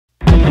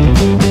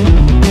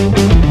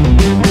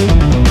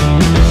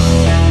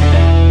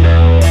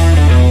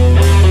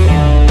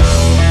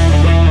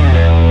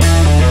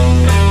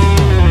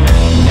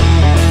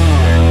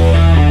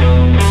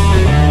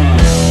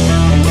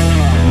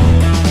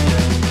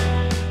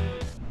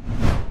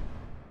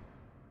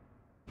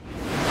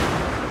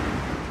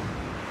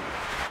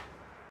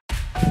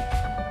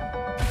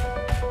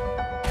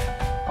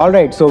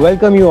Alright, so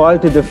welcome you all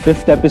to the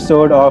fifth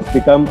episode of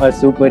Become a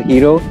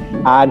Superhero.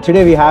 And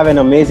today we have an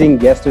amazing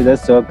guest with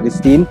us, so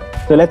Kristine.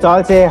 So let's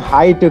all say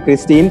hi to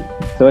Kristine.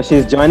 So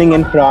she's joining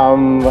in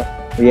from,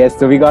 yes,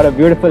 so we got a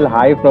beautiful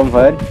hi from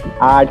her.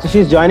 And so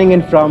she's joining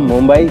in from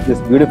Mumbai, this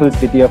beautiful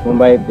city of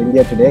Mumbai,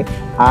 India today.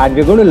 And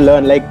we're going to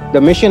learn, like,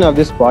 the mission of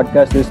this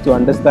podcast is to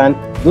understand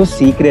those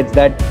secrets,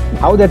 that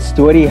how that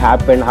story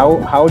happened,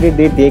 how did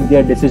they take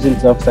their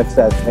decisions of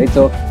success, right?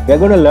 So we're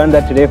going to learn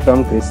that today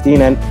from Kristine,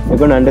 and we're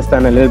going to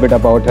understand a little bit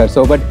about her.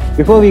 So, but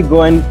before we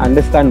go and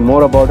understand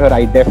more about her,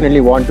 I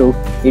definitely want to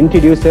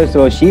introduce her.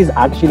 So she's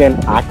actually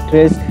an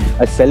actress,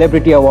 a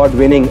celebrity award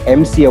winning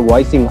MC, a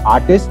voicing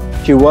artist.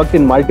 She worked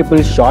in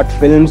multiple short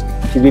films.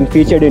 She's been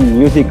featured in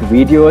music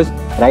videos,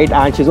 right?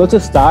 And she's also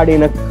starred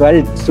in a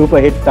cult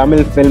Superhit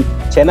Tamil film,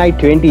 Chennai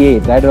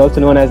 28, right? Also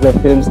known as the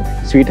film's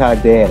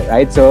Sweetheart there,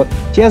 right? So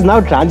she has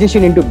now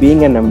transitioned into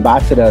being an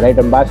ambassador, right?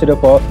 Ambassador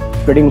for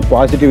spreading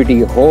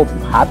positivity, hope,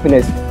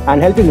 happiness, and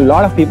helping a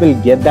lot of people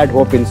get that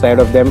hope inside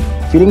of them,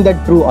 feeling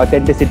that true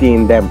authenticity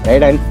in them,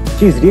 right? And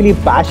she's really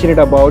passionate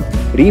about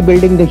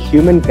rebuilding the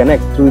human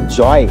connect through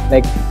joy.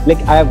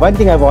 One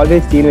thing I've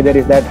always seen with her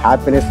is that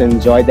happiness and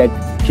joy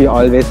that she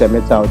always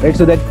emits out, right?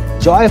 So that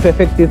joy of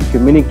effective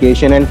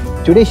communication. And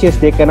today she has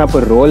taken up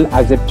a role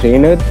as a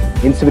trainer,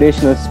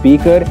 inspirational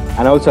speaker,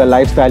 and also a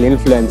lifestyle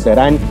influencer.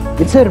 And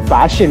it's her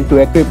passion to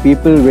equip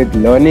people with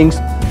learnings,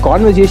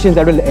 conversations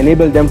that will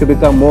enable them to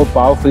become more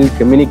powerful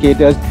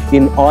communicators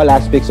in all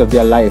aspects of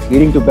their life,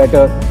 leading to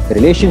better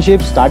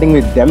relationships, starting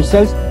with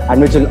themselves,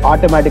 and which will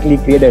automatically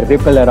create a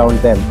ripple around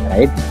them,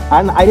 right?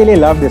 And I really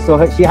love this.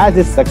 So she has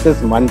this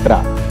success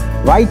mantra: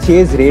 why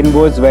chase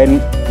rainbows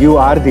when you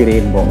are the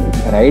rainbow,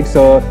 right?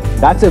 So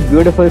that's a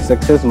beautiful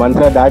success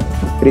mantra that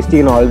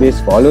Kristine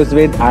always follows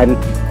with. And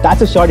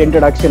that's a short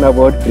introduction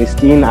about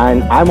Kristine,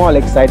 and I'm all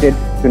excited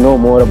to know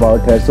more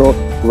about her. So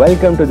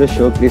welcome to the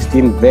show,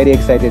 Kristine. Very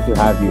excited to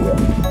have you here.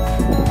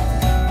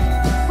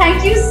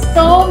 Thank you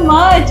so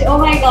much. Oh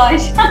my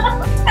gosh.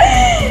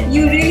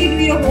 You really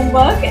do your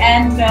homework,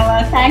 and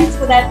thanks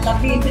for that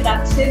lovely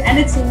introduction. And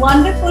it's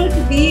wonderful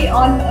to be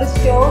on a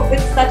show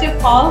with such a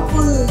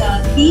powerful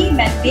theme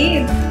and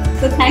name.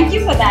 So thank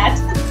you for that.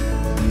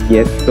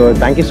 Yes, so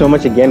thank you so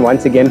much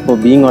once again for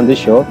being on the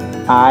show.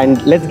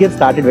 And let's get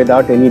started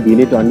without any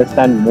delay to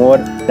understand more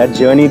that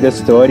journey, the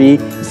story,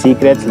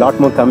 secrets, lot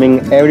more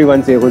coming.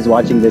 Everyone say who's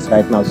watching this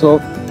right now. So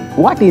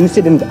what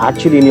incident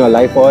actually in your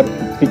life or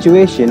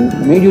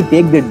situation made you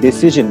take the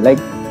decision? Like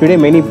today,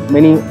 many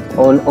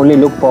only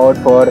look forward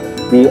for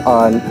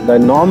the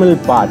normal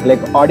path,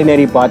 like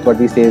ordinary path. What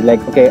we say is like,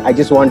 okay, I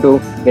just want to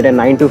get a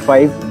 9 to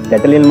 5,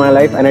 settle in my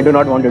life, and I do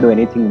not want to do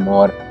anything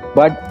more.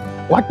 But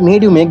what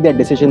made you make that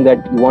decision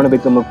that you want to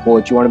become a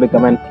coach, you want to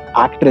become an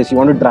actress, you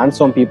want to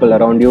transform people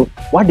around you?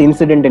 What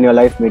incident in your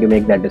life made you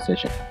make that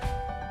decision?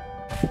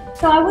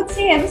 So I would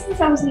say ever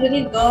since I was a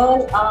little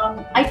girl,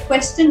 I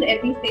questioned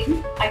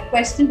everything. I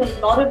questioned a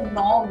lot of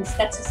norms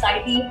that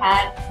society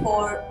had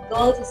for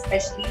girls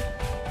especially.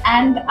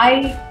 And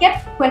I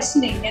kept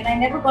questioning and I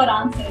never got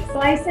answers. So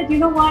I said, you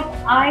know what,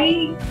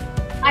 I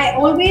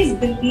always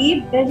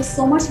believed there is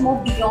so much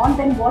more beyond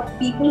than what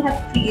people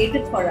have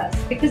created for us.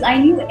 Because I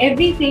knew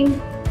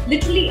everything,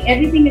 literally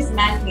everything is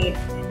man-made.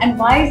 And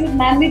why is it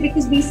man-made?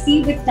 Because we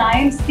see with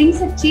times, things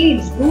have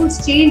changed,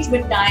 rules change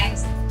with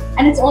times.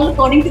 And it's all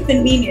according to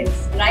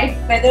convenience, right?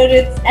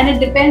 And it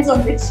depends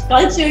on which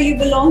culture you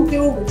belong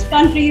to, which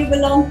country you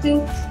belong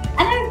to.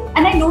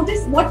 And I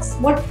noticed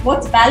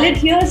what's valid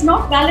here is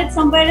not valid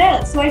somewhere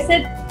else. So I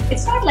said,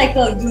 it's not like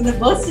a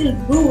universal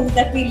rule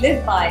that we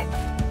live by.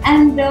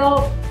 And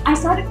I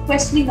started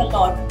questioning a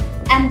lot.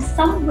 And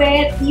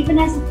somewhere, even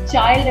as a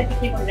child, I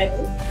became a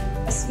rebel,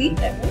 a sweet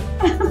rebel.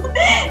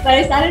 But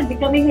I started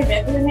becoming a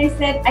rebel, and I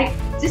said,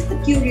 just the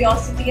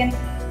curiosity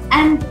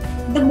and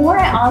the more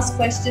I asked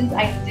questions,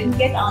 I didn't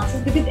get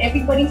answers because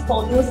everybody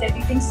follows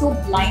everything so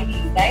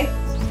blindly, right?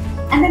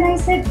 And then I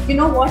said, you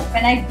know what,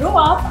 when I grow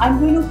up, I'm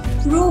going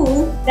to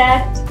prove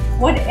that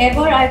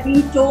whatever I've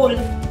been told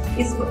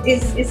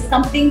is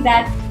something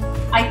that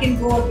I can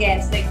go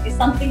against, like is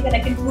something that I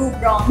can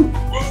prove wrong.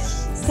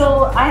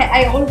 So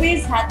I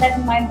always had that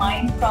in my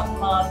mind from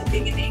the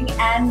beginning.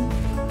 And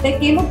there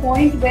came a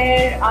point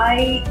where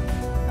I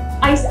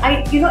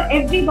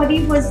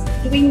everybody was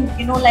doing,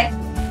 like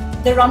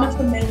the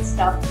run-of-the-mill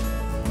stuff.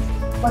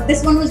 But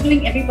this one was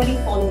doing everybody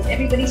follows.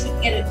 Everybody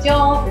should get a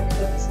job,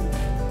 everybody should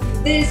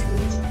do this,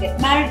 you should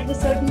get married at a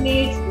certain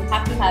age, you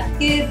have to have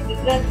kids,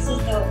 this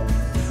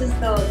is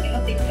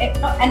the thing.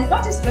 And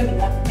not just women,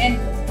 but men,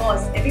 of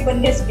course.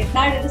 Everybody has to get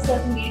married at a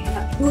certain age, you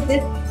have to do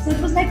this. So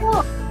it was like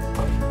a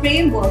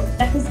framework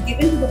that was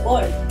given to the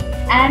world.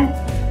 And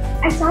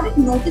I started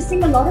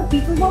noticing a lot of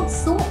people were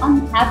so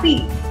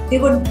unhappy. They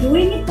were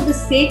doing it for the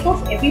sake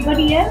of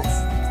everybody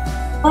else.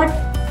 But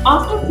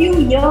after a few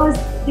years,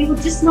 they were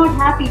just not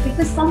happy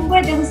because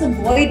somewhere there was a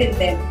void in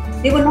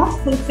them. They were not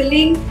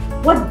fulfilling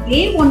what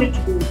they wanted to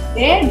do,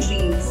 their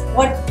dreams.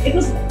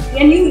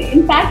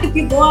 In fact, if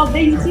you go out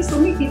there, you see so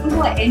many people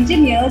who are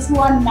engineers who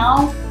are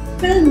now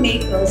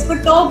filmmakers,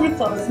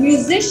 photographers,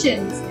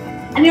 musicians.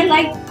 And you're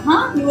like,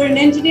 huh? You were an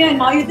engineer and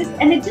now you're this.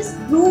 And it just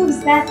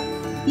proves that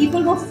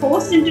people were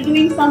forced into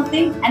doing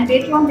something and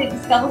later on they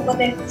discovered what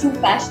their true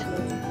passion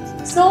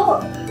is.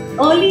 So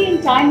early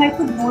in time,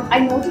 I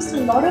noticed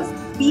a lot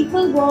of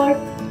people were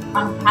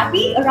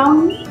unhappy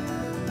around me.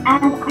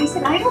 And I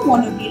said, I don't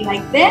want to be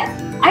like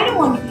them. I don't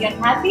want to be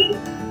unhappy.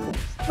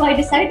 So I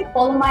decided to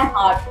follow my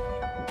heart.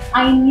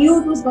 I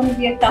knew it was going to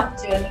be a tough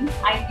journey.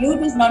 I knew it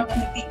was not going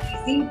to be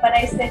easy. But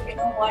I said, you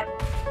know what?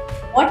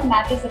 What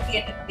matters at the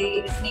end of the day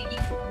is making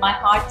my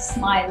heart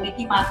smile,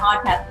 making my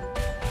heart happy.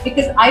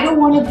 Because I don't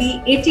want to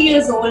be 80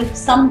 years old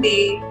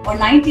someday or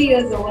 90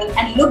 years old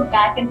and look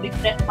back and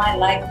regret my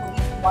life for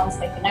even 1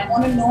 second. I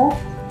want to know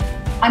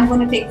I'm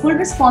going to take full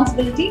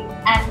responsibility,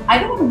 and I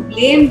don't want to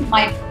blame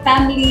my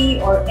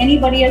family or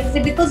anybody else.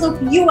 Say, because of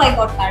you I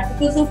got married,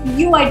 because of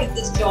you I did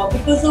this job,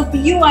 because of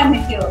you I'm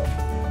here,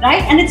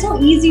 right? And it's so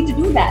easy to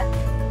do that.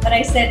 But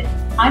I said,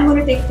 I'm going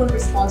to take full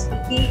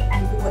responsibility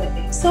and do what it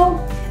takes. So,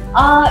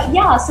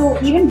 so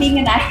even being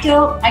an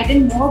actor, I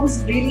didn't know I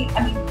was really,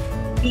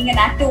 being an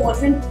actor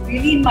wasn't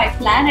really in my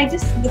plan. I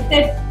just looked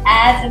at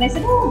ads and I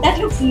said, oh, that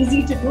looks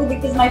easy to do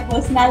because my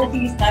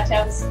personality is such.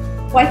 I was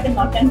quite the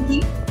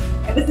naughty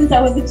ever since I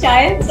was a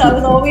child. So I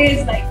was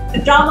always like the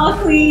drama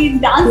queen,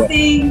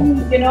 dancing,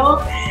 And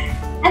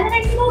then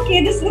I said,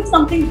 okay, this looks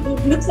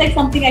like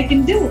something I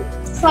can do.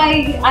 So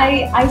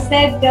I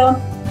said,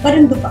 but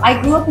in Dubai,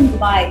 I grew up in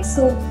Dubai.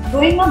 So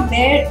growing up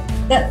there,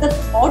 the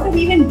thought of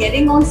even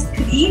getting on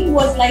screen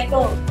was like,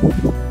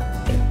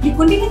 you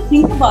couldn't even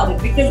think about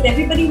it because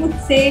everybody would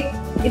say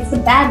it's a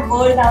bad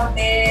world out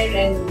there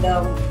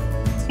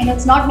and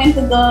it's not meant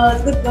for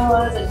girls, good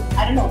girls, and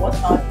I don't know what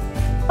not.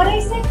 But I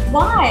said,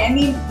 why?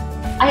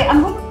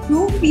 I'm going to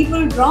prove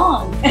people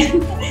wrong.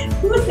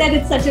 Who said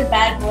it's such a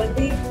bad world?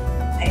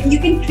 You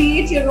can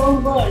create your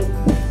own world.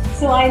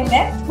 So I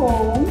left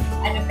home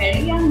at a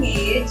very young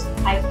age.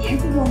 I came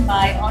to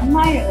Mumbai on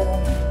my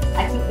own.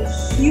 I took a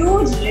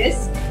huge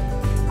risk.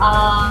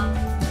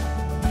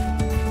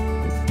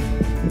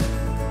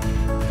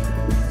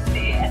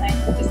 And I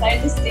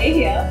decided to stay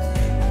here.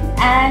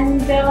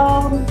 And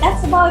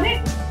that's about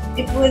it.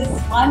 It was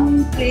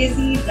one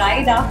crazy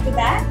ride after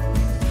that.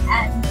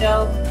 And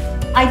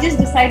I just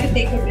decided to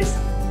take a risk.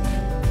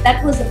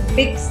 That was a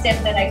big step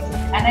that I took.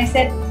 And I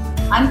said,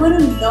 I'm going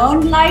to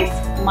learn life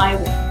my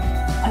way.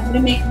 I'm going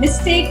to make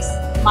mistakes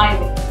my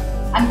way.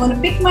 I'm going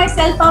to pick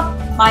myself up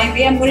my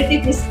way. I'm going to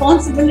take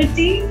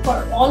responsibility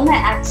for all my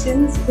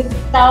actions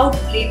without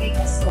blaming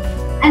myself.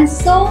 And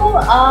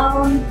so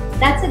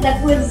that's it.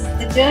 That was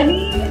the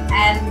journey.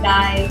 And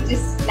I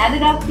just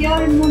landed up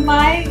here in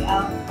Mumbai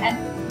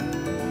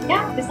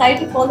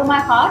decided to follow my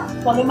heart,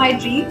 follow my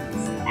dreams,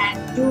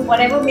 and do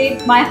whatever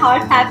made my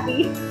heart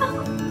happy.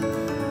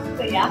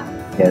 So yeah.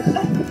 Yes.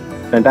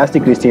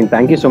 Fantastic, Kristine.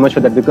 Thank you so much for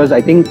that, because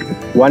I think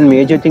one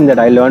major thing that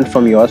I learned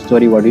from your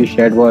story, what you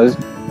shared, was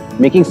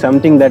making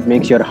something that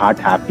makes your heart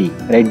happy,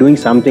 right? Doing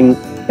something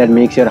that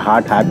makes your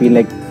heart happy,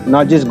 like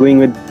not just going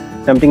with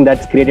something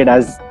that's created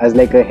as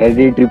like a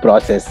hereditary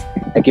process,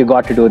 like you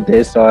got to do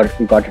this or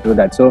you got to do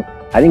that. So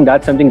I think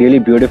that's something really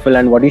beautiful.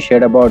 And what you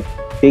shared about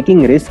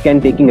taking risk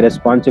and taking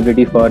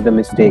responsibility for the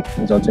mistake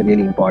is also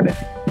really important.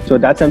 So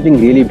that's something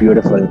really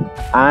beautiful.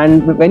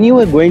 And when you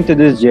were going through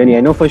this journey,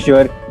 I know for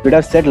sure you'd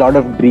have set a lot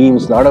of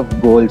dreams, a lot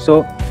of goals.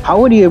 So how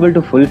were you able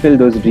to fulfill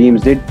those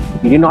dreams? Did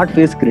you not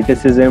face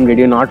criticism? Did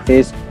you not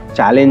face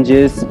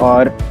challenges?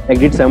 Or like,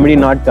 did somebody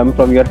not come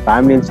from your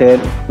family and say,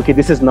 okay,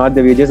 this is not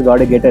the way, you just got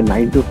to get a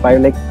 9 to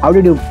 5? Like, how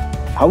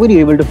were you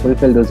able to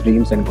fulfill those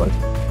dreams and goals?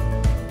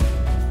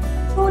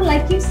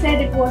 Like you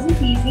said, it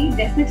wasn't easy,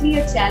 definitely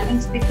a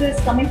challenge, because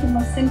coming from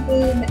a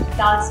simple middle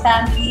class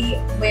family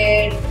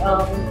where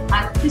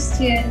I'm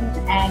Christian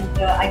and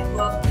I grew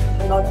up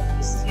with a lot of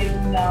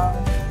Christian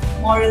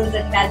morals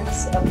and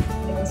values,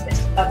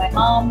 especially by my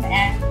mom.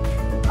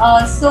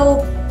 And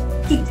so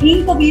to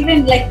think of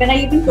even, like when I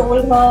even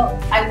told her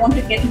I want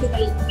to get into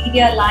the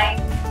media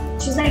line,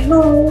 she's like,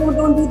 no,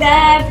 don't do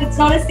that. It's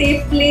not a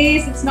safe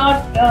place. It's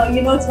not,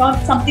 it's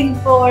not something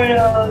for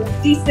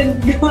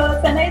decent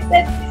girls. And I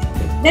said,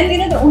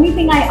 then, the only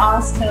thing I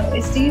asked her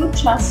is, do you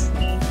trust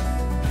me?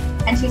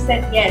 And she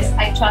said, yes,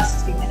 I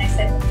trust you. And I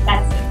said,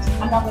 that's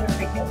it. I'm not going to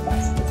break your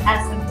trust. It's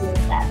as simple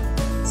as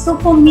that. So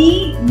for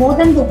me, more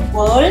than the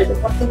world,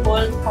 what the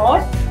world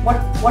thought,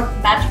 what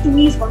mattered to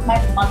me is what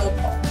my mother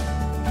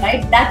thought,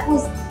 right? That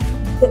was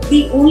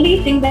the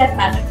only thing that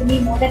mattered to me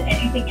more than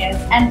anything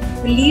else. And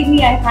believe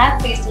me, I have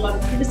faced a lot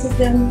of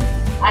criticism.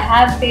 I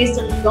have faced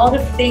a lot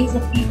of things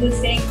of people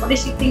saying, what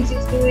does she think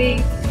she's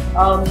doing?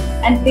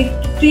 And they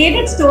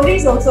created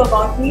stories also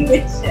about me,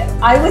 which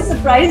I was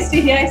surprised to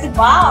hear. I said,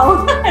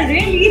 wow,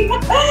 really?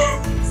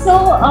 So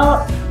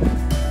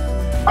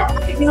what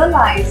I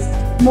realized,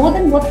 more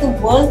than what the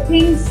world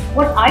thinks,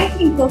 what I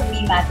think of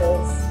me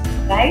matters,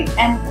 right?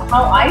 And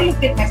how I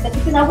look at myself,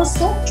 because I was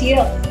so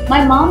clear.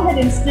 My mom had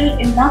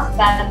instilled enough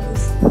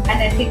values and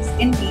ethics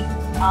in me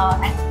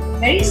and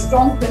very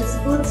strong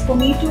principles for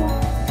me to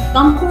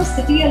come to a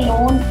city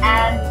alone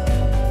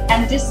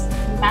and just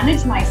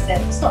manage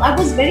myself. So I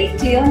was very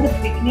clear in the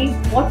beginning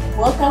what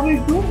work I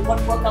will do,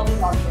 what work I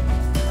will not do.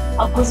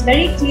 I was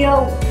very clear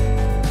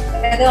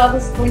whether I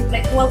was going,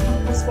 like, who I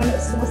was going to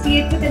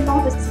associate with and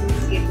not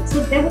associate with.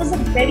 So there was a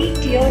very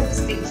clear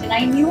distinction.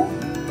 I knew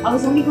I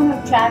was only going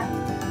to attract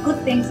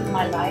good things in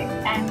my life,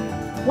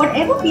 and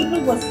whatever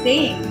people were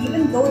saying,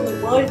 even though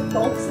the world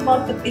talks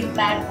about the big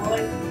bad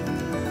world,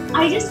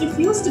 I just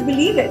refused to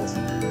believe it,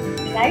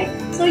 right?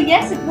 So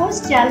yes, it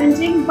was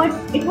challenging, but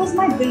it was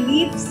my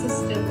belief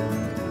system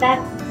that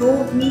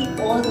drove me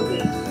all the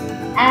way.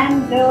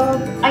 And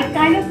I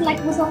kind of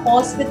like was a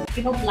horse with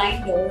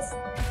blinders,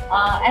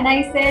 and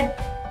I said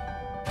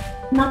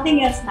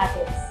nothing else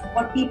matters.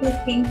 What people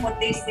think, what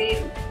they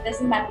say,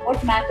 doesn't matter.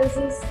 What matters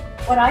is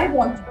what I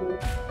want to do.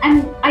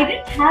 And I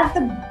didn't have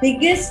the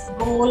biggest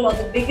goal or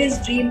the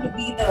biggest dream to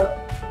be the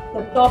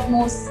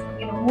topmost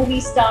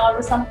movie star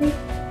or something.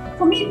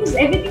 For me, it was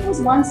everything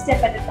was one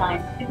step at a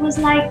time. It was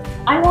like,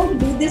 I want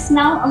to do this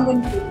now, I'm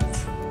going to do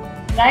this,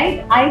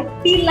 right? I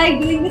feel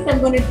like doing this, I'm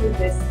going to do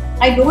this.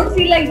 I don't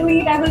feel like doing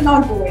it, I will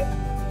not do it.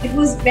 It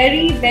was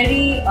very,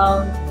 very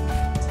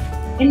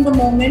in the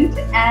moment,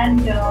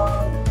 and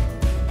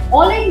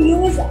all I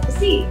knew is,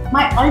 see,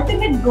 my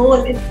ultimate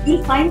goal,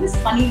 you'll find this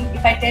funny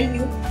if I tell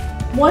you,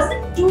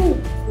 wasn't to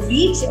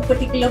reach a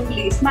particular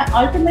place. My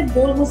ultimate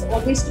goal was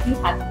always to be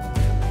happy.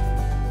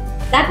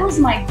 That was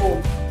my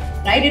goal.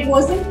 Right? It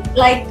wasn't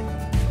like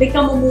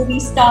become a movie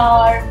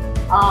star,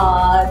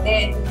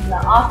 then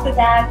after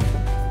that,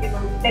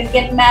 then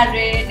get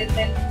married and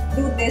then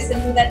do this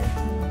and do that.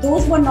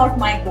 Those were not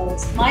my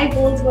goals. My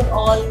goals were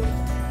all,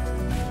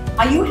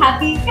 are you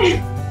happy?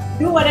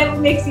 Do whatever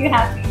makes you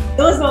happy.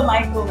 Those were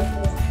my goals.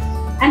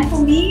 And for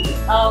me,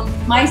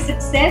 my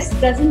success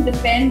doesn't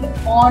depend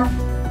on,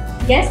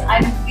 yes,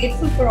 I'm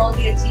grateful for all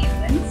the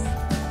achievements.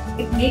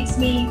 It makes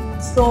me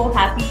so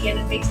happy and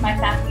it makes my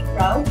family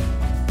proud.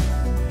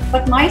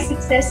 But my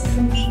success is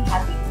in being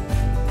happy,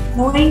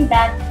 knowing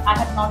that I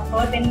have not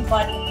hurt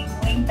anybody,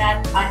 knowing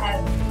that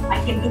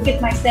I can look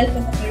at myself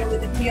in the mirror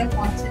with a clear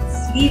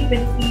conscience, sleep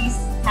in peace,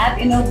 have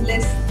inner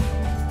bliss.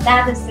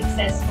 That is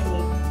success for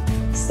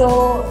me.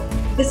 So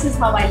this is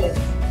how I live,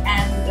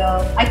 and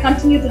I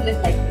continue to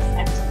live like this,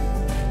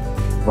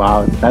 actually.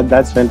 Wow,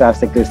 that's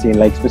fantastic, Kristine.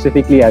 Like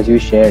specifically as you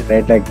shared,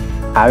 right? Like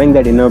having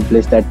that inner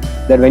bliss, that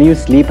when you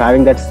sleep,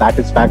 having that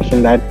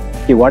satisfaction that,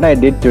 okay, what I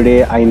did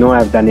today, I know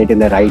I've done it in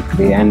the right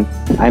way, and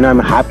I know I'm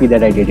happy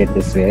that I did it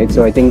this way, right?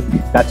 So I think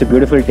that's a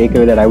beautiful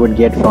takeaway that I would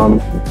get from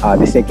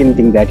the second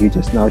thing that you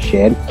just now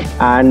shared.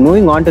 And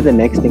moving on to the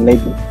next thing,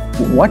 like,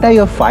 what are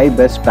your 5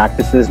 best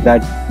practices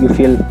that you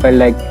felt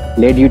like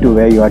led you to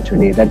where you are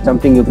today? That's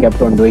something you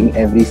kept on doing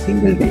every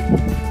single day.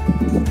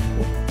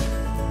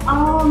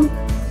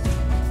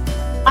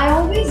 I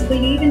always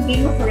believe in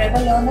being a forever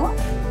learner.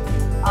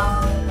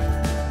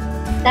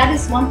 That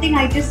is one thing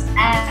I just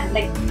am,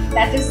 like,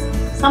 that is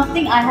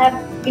something I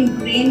have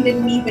ingrained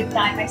in me with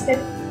time. I said,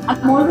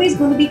 I'm always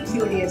going to be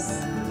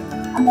curious.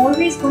 I'm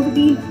always going to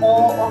be in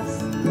awe of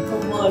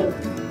the world.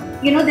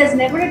 There's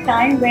never a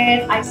time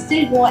where I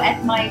still go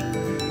at my,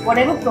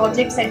 whatever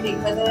projects I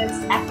take, whether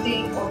it's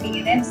acting or being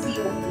an MC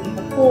or being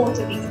a coach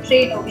or being a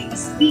trainer or being a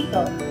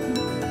speaker.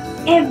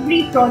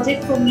 Every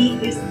project for me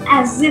is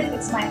as if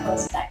it's my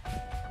first time.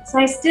 So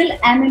I still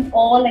am in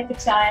awe like a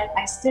child.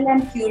 I still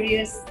am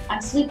curious.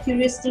 I'm still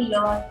curious to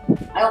learn.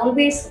 I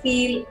always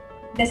feel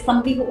there's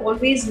somebody who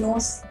always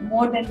knows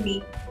more than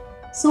me.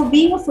 So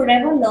being a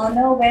forever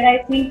learner, where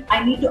I think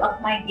I need to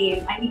up my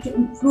game, I need to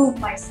improve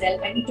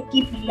myself, I need to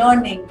keep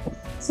learning.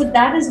 So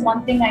that is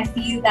one thing I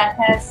feel that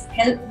has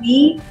helped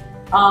me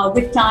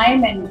with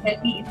time and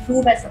helped me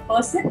improve as a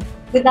person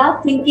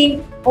without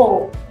thinking,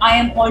 oh,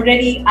 I've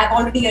already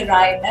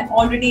arrived, I'm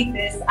already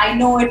this, I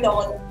know it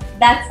all.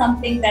 That's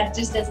something that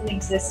just doesn't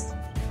exist.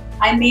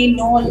 I may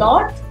know a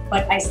lot,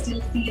 but I still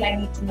feel I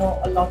need to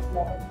know a lot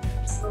more.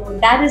 So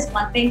that is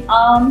one thing.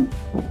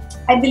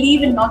 I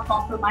believe in not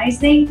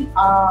compromising.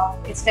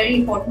 It's very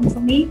important for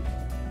me.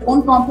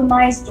 Don't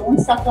compromise, don't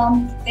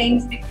succumb to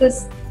things,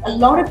 because a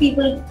lot of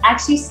people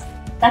actually,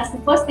 that's the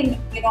first thing,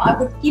 I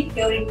would keep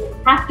hearing, you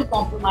have to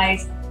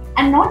compromise.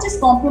 And not just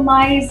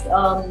compromise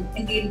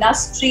in the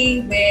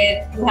industry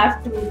where you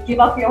have to give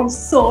up your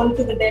soul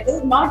to the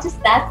devil, not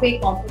just that way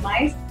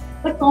compromise,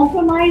 but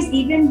compromise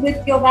even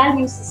with your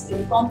value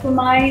system,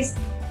 compromise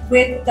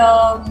with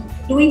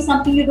doing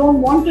something you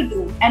don't want to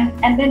do,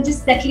 and then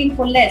just settling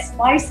for less.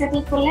 Why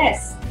settle for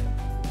less?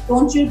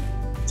 Don't you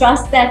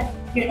trust that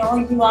you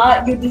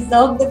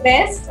deserve the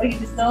best or you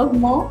deserve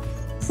more?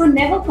 So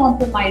never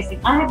compromising.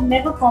 I have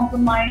never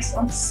compromised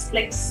on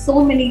like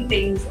so many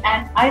things,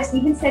 and I've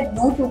even said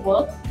no to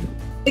work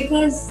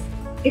because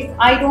if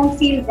I don't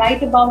feel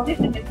right about it,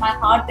 and if my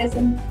heart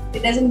doesn't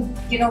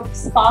give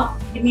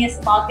me a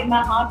spark in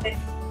my heart, then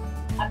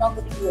I'm not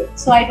going to do it.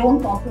 So I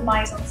don't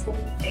compromise on so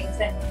many things,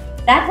 and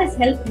that has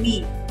helped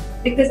me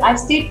because I've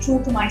stayed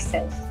true to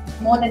myself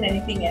more than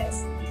anything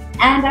else.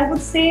 And I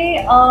would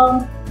say,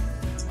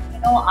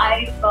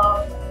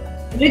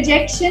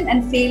 rejection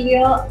and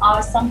failure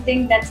are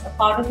something that's a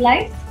part of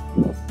life.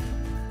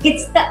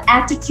 it's the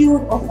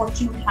attitude of what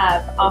you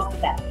have after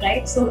that,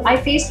 right? So I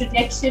face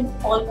rejection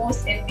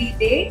almost every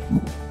day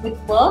with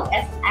work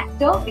as an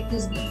actor,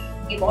 because we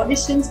give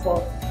auditions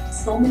for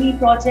so many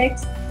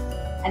projects,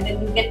 and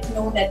then you get to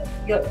know that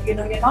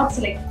you're not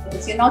selected for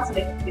this, you're not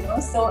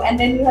selected, so, and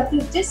then you have to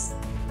just,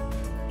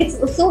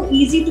 it's so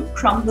easy to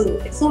crumble,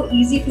 it's so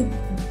easy to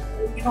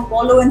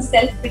wallow in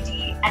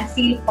self-pity and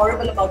feel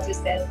horrible about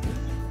yourself.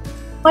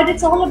 But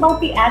it's all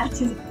about the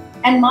attitude.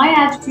 And my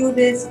attitude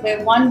is,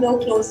 where one door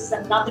closes,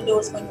 another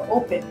door is going to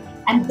open.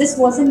 And this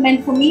wasn't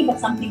meant for me, but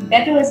something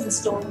better is in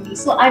store for me.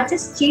 So I've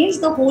just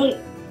changed the whole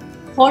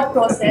thought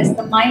process,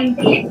 the mind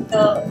game,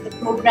 the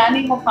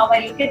programming of how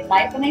I look at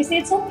life. And I say,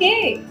 it's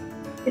okay.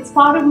 It's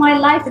part of my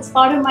life. It's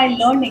part of my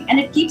learning. And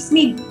it keeps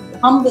me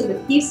humble.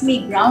 It keeps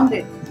me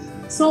grounded.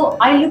 So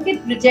I look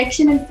at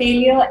rejection and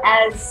failure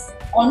as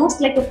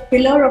almost like a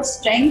pillar of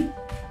strength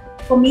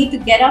for me to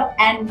get up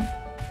and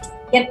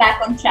get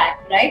back on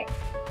track, right?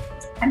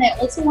 And I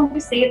also want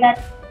to say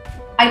that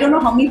I don't know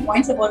how many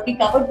points I've already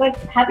covered, but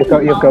having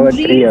you covered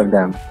 3 of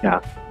them. Yeah.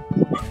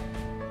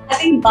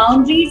 Having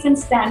boundaries and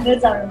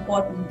standards are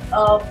important.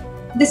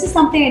 This is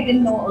something I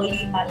didn't know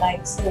early in my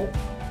life. So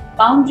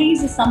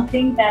boundaries is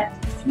something that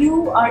if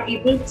you are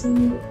able to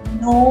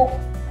know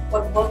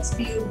what works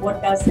for you,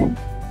 what doesn't,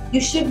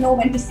 you should know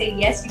when to say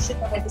yes, you should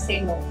know when to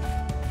say no.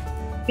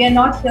 We are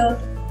not here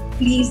to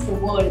please the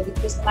world,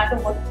 because no matter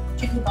what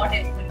you do, not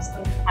everybody is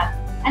going to be happy.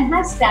 And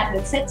have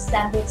standards, set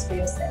standards for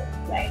yourself,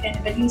 right?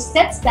 And when you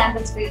set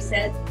standards for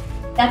yourself,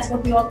 that's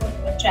what you are going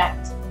to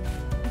attract.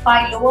 If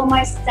I lower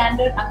my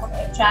standard, I'm going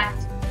to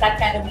attract that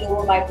kind of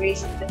lower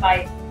vibration. If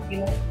I,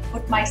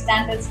 put my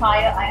standards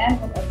higher, I am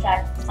going to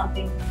attract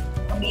something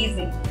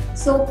amazing.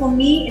 So for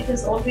me, it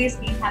has always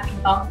been having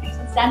boundaries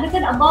and standards.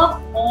 And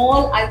above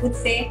all, I would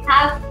say,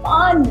 have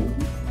fun.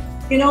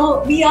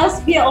 We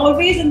are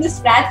always in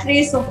this rat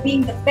race of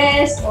being the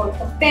best, or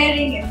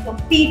comparing and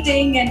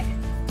competing and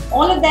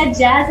all of that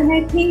jazz, and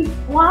I think,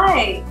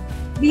 why?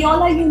 We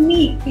all are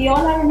unique. We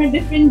all are on a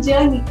different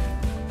journey.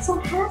 So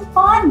have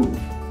fun.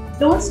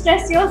 Don't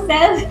stress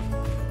yourself.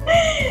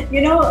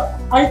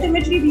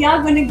 Ultimately we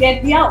are going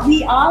to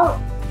we are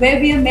where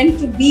we are meant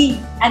to be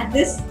at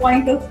this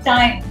point of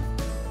time.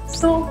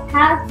 So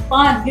have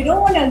fun. You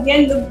don't want to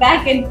again look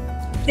back and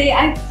say,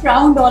 I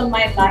frowned all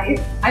my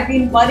life. I've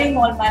been worrying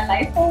all my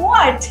life. For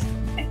what?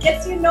 It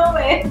gets you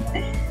nowhere.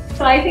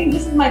 So I think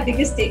this is my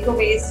biggest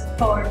takeaways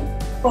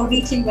for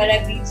reaching where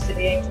I've reached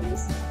today, at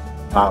least.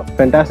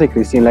 Fantastic,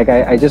 Kristine.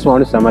 I just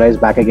want to summarize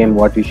back again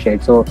what you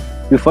shared. So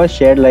you first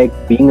shared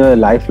being a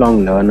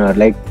lifelong learner,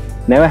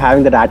 never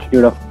having that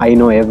attitude of I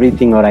know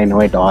everything or I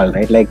know it all,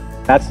 right?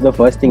 That's the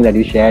first thing that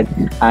you shared.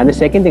 And the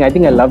second thing, I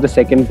think I love the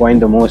second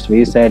point the most, where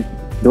you said,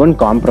 don't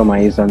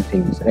compromise on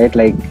things, right?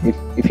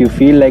 If you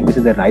feel like this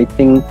is the right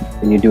thing,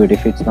 then you do it.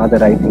 If it's not the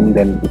right thing,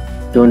 then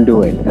don't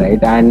do it,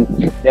 right? And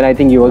then I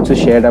think you also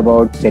shared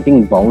about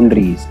setting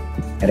boundaries,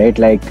 right?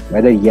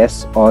 Whether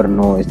yes or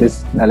no. Is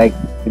this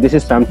if this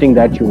is something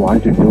that you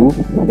want to do,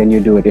 then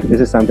you do it. If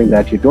this is something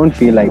that you don't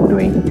feel like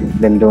doing,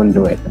 then don't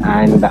do it.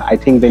 And I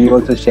think then you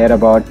also share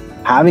about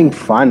having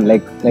fun.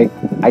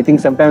 I think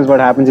sometimes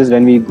what happens is,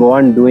 when we go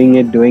on doing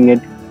it,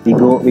 we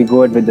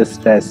go it with the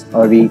stress,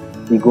 or we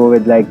go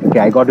with okay,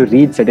 I got to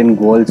reach certain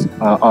goals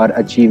or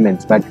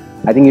achievements. But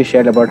I think you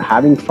shared about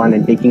having fun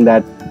and taking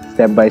that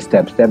step by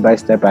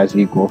step as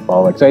we go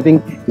forward. So I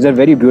think these are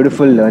very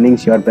beautiful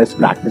learnings, your best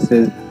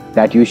practices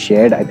that you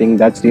shared. I think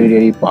that's really,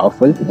 really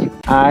powerful.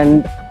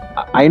 And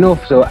I know,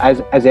 so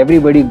as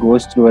everybody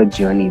goes through a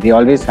journey, they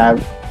always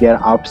have their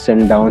ups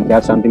and downs. They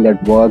have something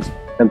that works,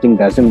 something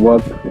doesn't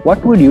work.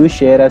 What would you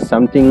share as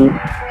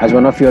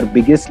one of your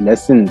biggest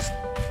lessons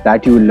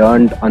that you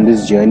learned on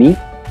this journey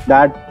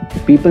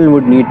that people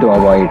would need to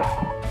avoid?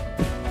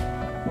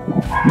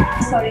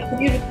 Sorry, could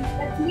you repeat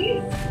that,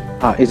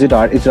 please? Is it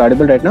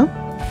audible right now?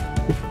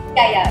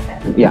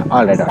 Yeah.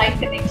 All right. Slight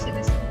connection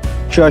is.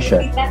 Sure.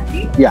 Repeat that,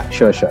 please? Yeah,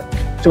 sure.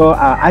 So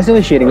as I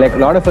was sharing, a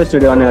lot of us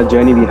today on our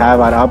journey, we have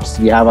our ups,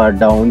 we have our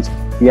downs,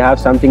 we have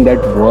something that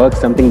works,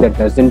 something that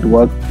doesn't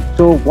work.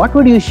 So what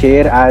would you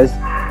share as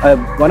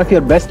one of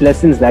your best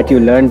lessons that you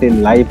learned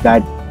in life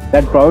that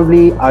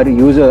probably our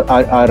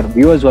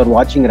viewers who are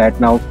watching right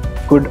now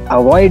could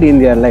avoid in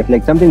their life,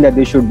 something that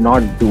they should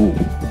not do?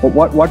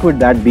 What would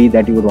that be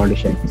that you would want to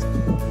share?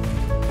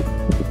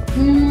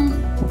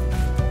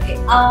 Okay,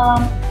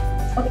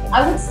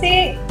 I would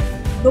say,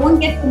 don't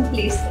get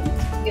complacent.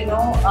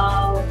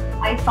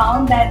 I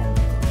found that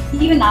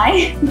even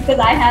I, because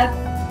I have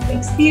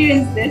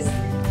experienced this,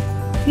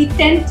 we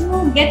tend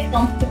to get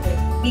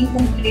comfortable being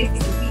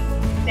complacent.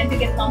 We tend to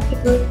get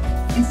comfortable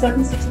in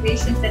certain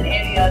situations and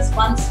areas.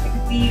 Once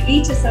we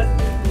reach a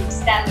certain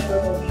standard,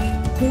 or we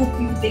do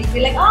few things,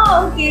 we're like,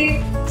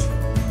 okay.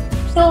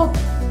 So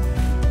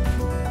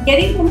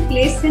getting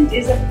complacent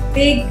is a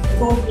big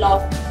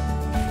roadblock,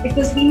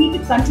 because we need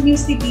to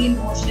continuously be in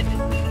motion,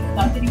 and we need to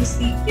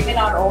continuously give it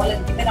our all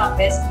and give it our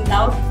best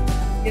without,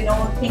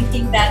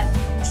 thinking that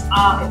it's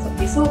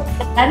okay. So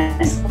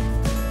that is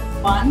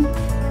one.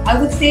 I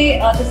would say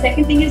the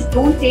second thing is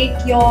don't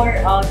take your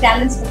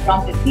talents for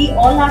granted. We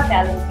all are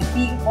talented.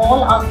 We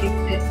all are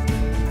gifted.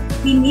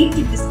 We need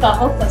to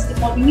discover, first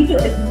of all, we need to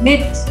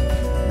admit,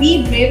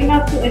 be brave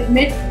enough to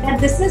admit that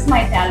this is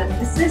my talent,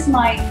 this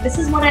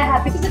is what I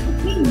have. Because it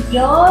took me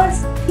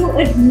years to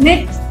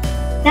admit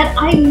that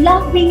I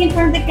love being in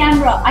front of the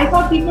camera. I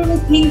thought people will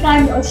think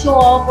I'm a show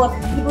off, or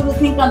people will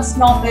think I'm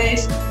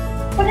snobbish.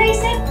 But I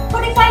said,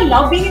 but if I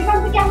love being in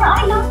front of the camera,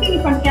 I love being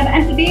in front of the camera.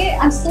 And today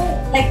I'm so,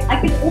 like, I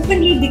can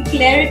openly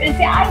declare it and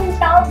say, I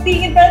love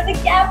being in front of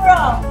the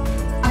camera.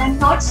 And I'm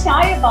not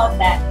shy about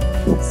that.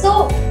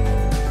 So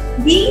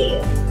be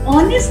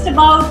honest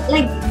about,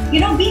 like, you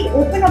know, be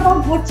open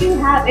about what you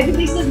have.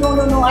 Everybody says,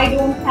 no, I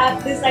don't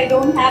have this, I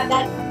don't have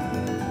that.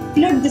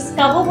 You know,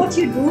 discover what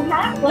you do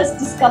have. First,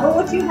 discover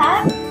what you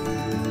have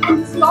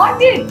and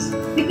flaunt it.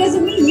 Because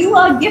of me, you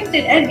are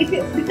gifted. And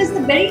because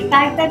the very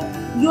fact that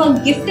you are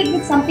gifted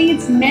with something,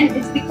 it's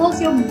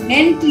because you're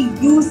meant to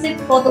use it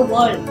for the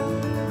world.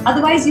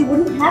 Otherwise, you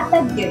wouldn't have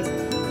that gift.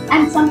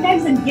 And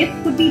sometimes a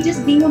gift could be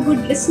just being a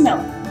good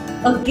listener.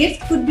 A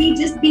gift could be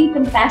just being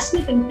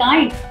compassionate and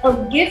kind. A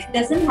gift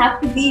doesn't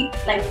have to be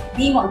like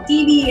being on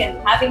TV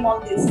and having all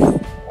these,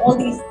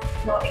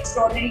 you know,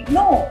 extraordinary.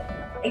 No,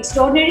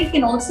 extraordinary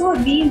can also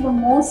be in the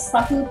most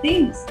subtle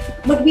things.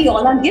 But we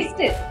all are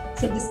gifted.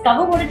 So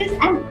discover what it is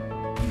and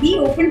be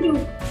open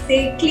to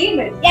say, claim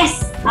it.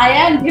 Yes, I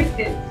am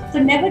gifted. So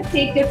never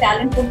take your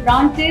talent for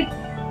granted.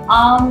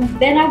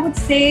 Then I would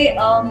say,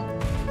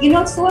 you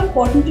know, it's so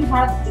important to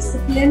have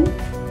discipline,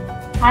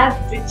 have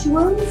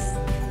rituals,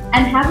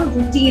 and have a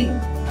routine.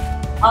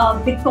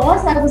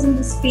 Because I was in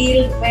this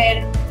field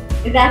where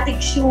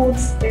erratic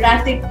shoots,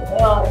 erratic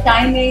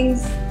timings,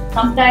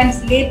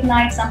 sometimes late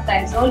night,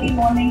 sometimes early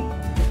morning.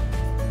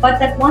 But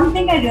that one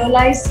thing I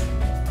realized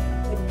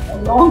with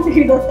a long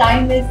period of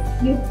time is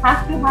you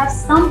have to have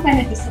some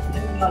kind of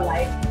discipline in your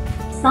life,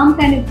 some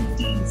kind of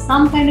routine,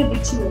 some kind of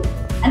ritual.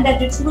 And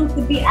that ritual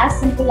could be as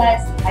simple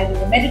as either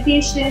a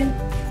meditation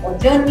or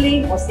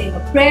journaling or saying a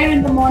prayer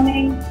in the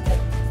morning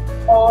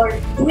or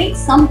doing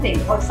something,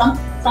 or some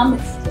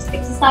it's just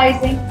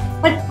exercising,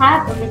 but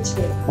have a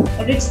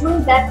ritual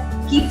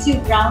that keeps you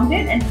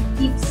grounded and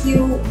keeps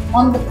you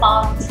on the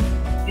path.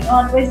 You know,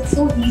 otherwise it's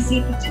so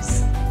easy to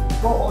just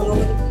go all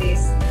over the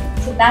place.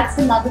 So that's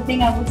another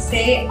thing I would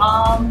say.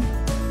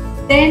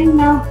 Then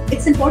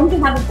it's important to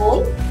have a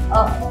goal,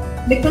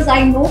 because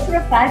I know for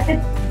a fact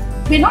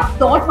that we're not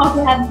taught how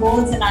to have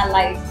goals in our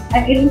life,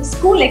 in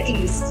school at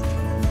least.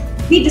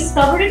 We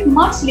discover it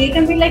much later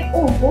and we're like,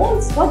 oh,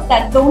 goals, what's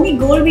that? The only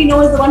goal we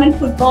know is the one in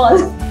football.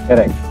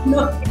 Correct.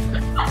 No.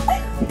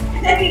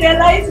 And then we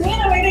realize, wait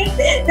a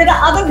minute, there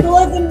are other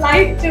goals in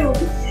life too.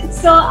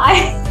 So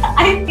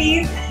I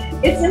feel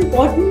it's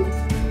important.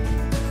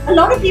 A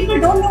lot of people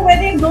don't know where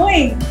they're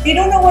going. They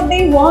don't know what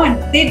they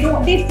want. They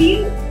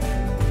feel,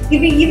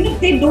 even if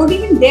they don't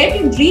even dare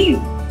to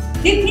dream,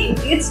 they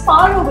think it's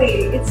far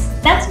away.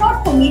 That's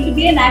not for me to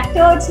be an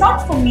actor. It's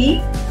not for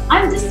me.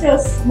 I'm just a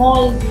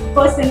small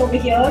person over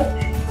here.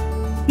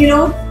 You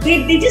know,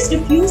 they just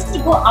refuse to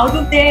go out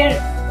of their,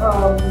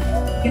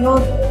 you know,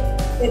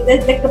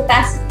 the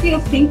capacity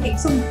of thinking.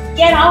 So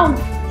get out,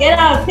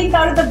 think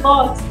out of the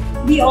box.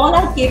 We all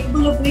are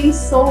capable of doing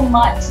so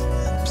much.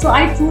 So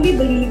I truly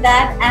believe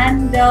that,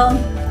 and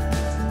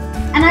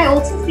I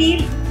also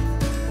feel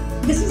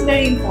this is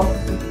very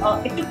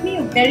important. It took me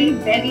a very,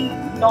 very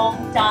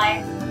long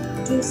time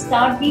to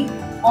start being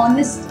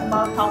honest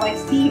about how I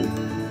feel.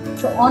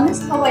 So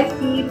honest how I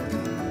feel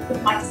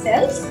with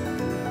myself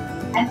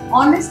and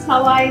honest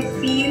how I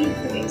feel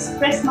to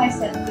express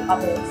myself to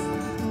others.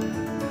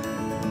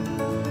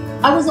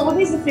 I was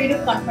always afraid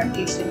of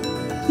confrontation,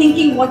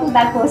 thinking what will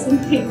that person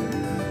think,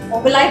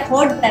 or will I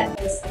hurt that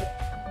person?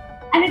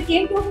 And it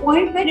came to a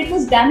point where it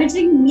was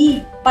damaging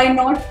me by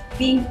not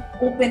being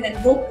open and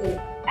vocal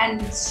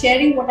and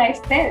sharing what I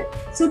felt.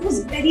 So it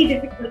was very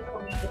difficult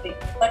for me to think.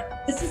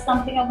 But this is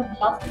something I would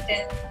love to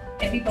tell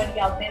everybody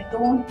out there.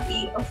 Don't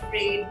be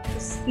afraid to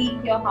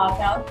speak your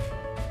heart out.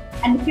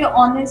 And if you're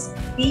honest,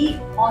 be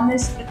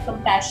honest with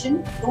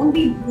compassion. Don't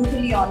be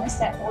brutally honest.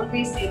 I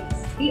always say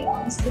this. Be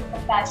honest with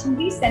compassion.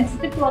 Be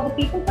sensitive to other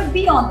people, but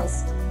be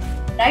honest.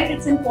 Right?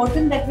 It's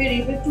important that we're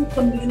able to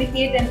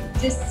communicate and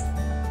just,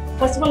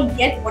 first of all,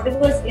 get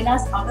whatever's in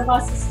us out of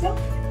our system,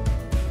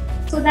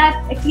 so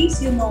that at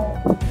least you know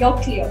you're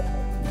clear.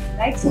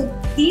 Right? So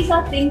these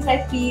are things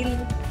I feel,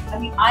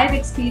 I've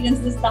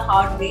experienced this the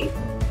hard way.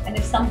 And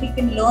if somebody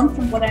can learn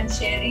from what I'm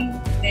sharing,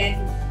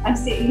 then I'm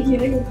saying,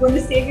 you're going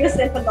to save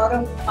yourself a lot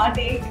of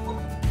heartache.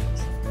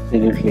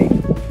 Absolutely.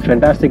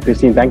 Fantastic,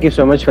 Kristine. Thank you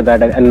so much for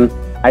that. And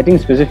I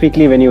think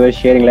specifically when you were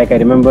sharing, like I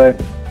remember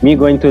me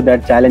going through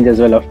that challenge as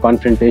well of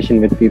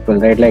confrontation with people,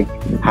 right? Like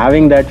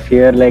having that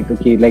fear, like,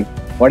 okay, like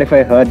what if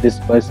I hurt this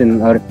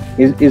person, or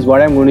is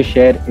what I'm going to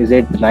share, is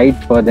it right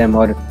for them,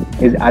 or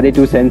are they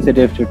too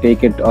sensitive to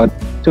take it? Or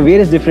so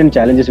various different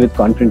challenges with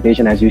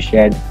confrontation as you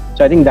shared.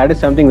 So I think that is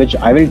something which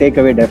I will take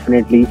away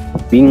definitely,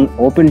 being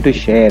open to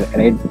share,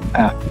 right?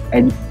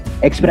 And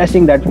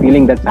expressing that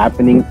feeling that's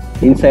happening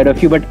inside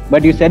of you.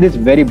 But you said it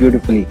very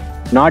beautifully.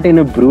 not in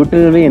a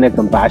brutal way, in a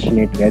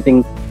compassionate way. I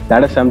think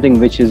that is something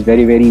which is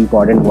very, very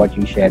important what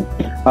you shared.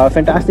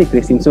 Fantastic,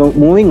 Kristine. So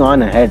moving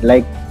on ahead,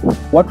 like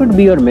what would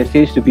be your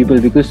message to people?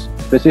 Because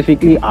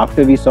specifically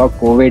after we saw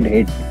COVID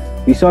hit,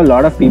 we saw a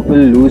lot of people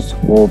lose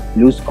hope,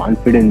 lose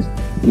confidence,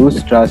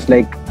 lose trust.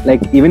 Like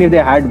even if they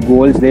had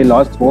goals, they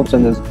lost hopes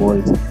on those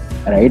goals,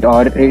 right?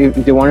 Or if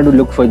they wanted to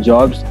look for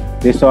jobs,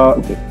 they saw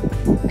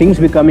things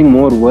becoming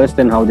more worse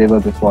than how they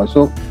were before.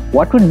 So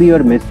what would be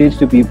your message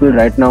to people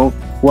right now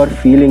who are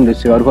feeling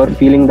this or who are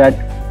feeling that,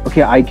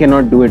 okay, I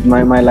cannot do it,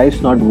 my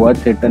life's not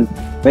worth it, and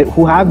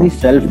who have these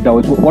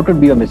self-doubts? What would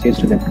be your message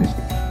to them,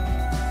 Kristine?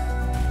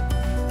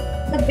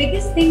 The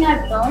biggest thing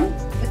I've learned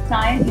with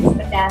time is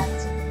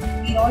adapt.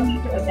 We all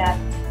need to adapt.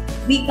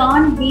 We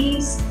can't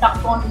be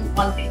stuck on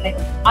one thing, like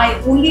I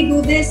only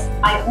do this,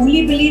 I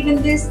only believe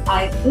in this,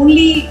 I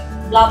only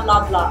blah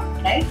blah blah,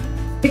 right?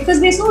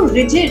 Because we're so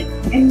rigid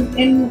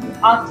in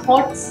our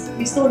thoughts,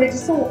 we're so rigid.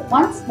 So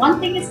one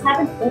thing is have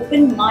an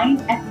open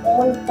mind at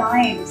all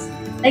times.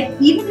 Like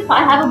even if I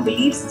have a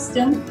belief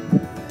system,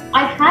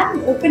 I have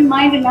an open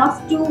mind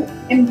enough to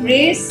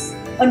embrace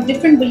a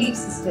different belief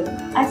system.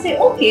 I say,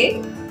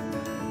 okay,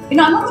 I'm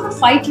not going to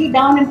fight you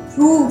down and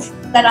prove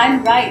that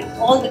I'm right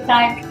all the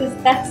time, because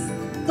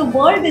the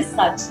world is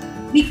such.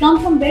 We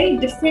come from very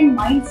different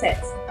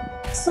mindsets.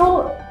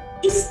 So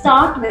to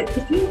start with,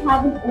 if you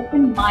have an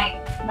open mind,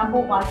 number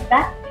one,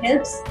 that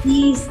helps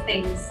ease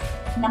things.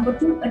 Number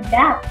two,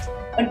 adapt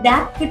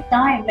with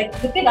time.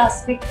 Like look at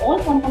us, we all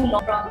come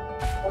along from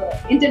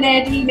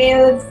internet,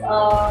 emails,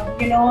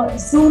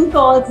 Zoom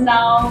calls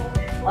now.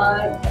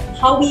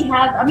 How we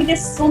have,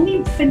 there's so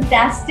many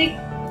fantastic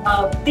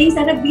things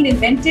that have been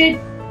invented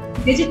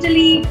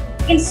digitally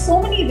in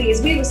so many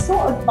ways. We were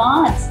so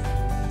advanced.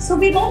 So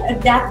we've all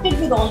adapted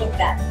with all of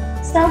that.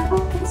 So I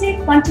would say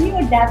continue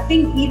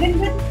adapting even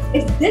with,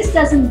 if this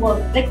doesn't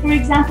work. Like for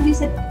example, you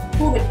said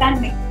COVID,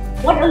 pandemic.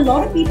 What a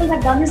lot of people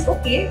have done is,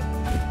 okay,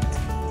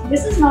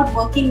 this is not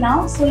working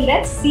now. So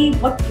let's see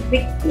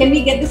can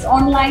we get this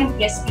online?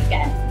 Yes, we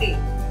can. Great.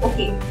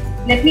 Okay.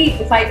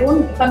 If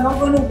I'm not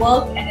going to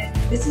work and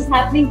if this is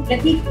happening,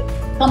 let me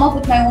come up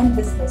with my own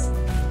business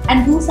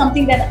and do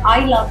something that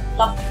I love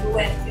to do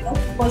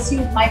and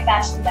pursue my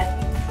passion that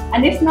way.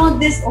 And if not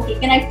this, okay,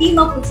 can I team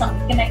up with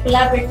somebody? Can I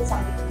collaborate with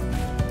somebody?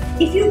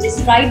 If you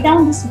just write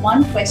down this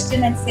one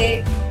question and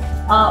say,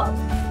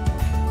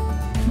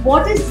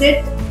 what is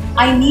it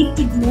I need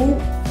to do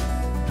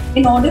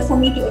in order for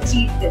me to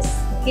achieve this?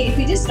 Okay, if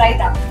you just write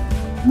down,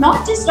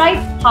 not just write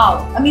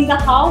how. The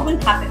how will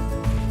happen,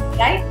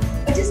 right?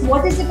 But just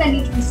what is it I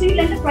need to do? So you'll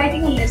end up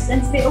writing a list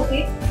and say,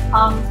 okay,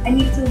 I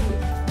need to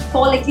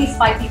call at least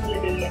 5 people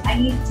a day. I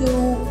need to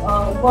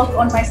work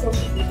on my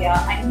social media.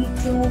 I need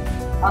to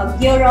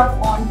gear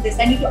up on this.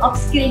 I need to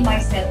upskill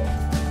myself.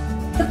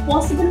 The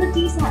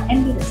possibilities are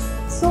endless.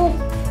 So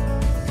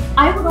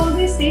I would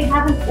always say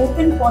have an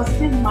open,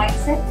 positive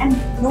mindset and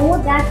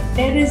know that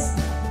there is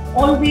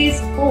always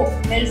hope.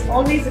 There is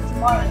always a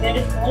tomorrow. There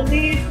is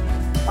always,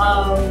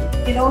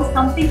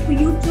 something for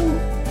you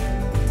to.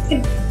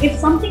 If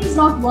something is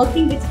not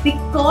working, it's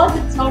because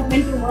it's not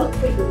meant to work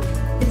for you.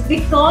 It's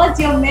because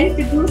you're meant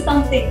to do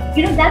something.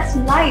 That's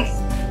life.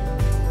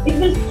 It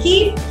will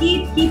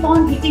keep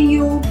on teaching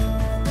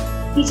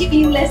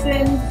you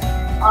lessons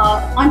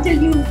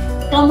until you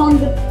come on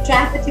the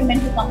track that you're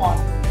meant to come on.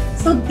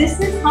 So this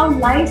is how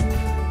life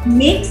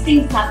makes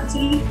things happen. So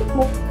you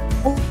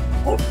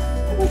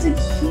it was a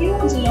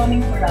huge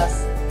learning for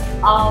us.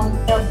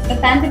 The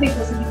pandemic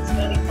was a huge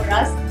learning for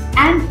us,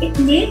 and it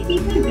made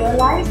people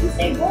realize and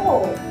say,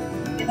 "Oh,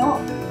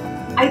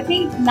 I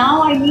think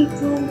now I need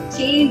to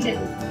change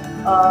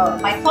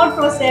my thought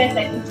process.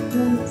 I need to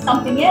do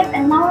something else."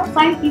 And now I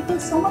find people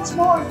so much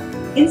more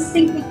in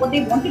sync with what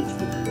they wanted to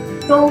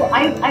do. So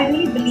I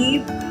really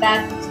believe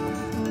that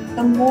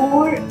the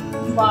more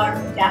you are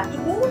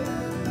adaptable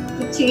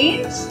to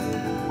change,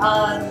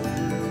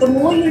 the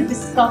more you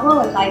discover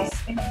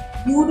life in a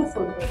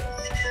beautiful way.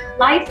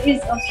 Life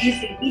is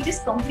amazing. We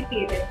just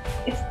complicate it.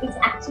 It's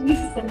actually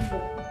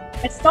simple.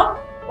 But stop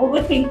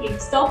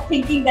overthinking. Stop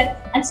thinking that,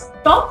 and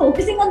stop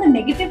focusing on the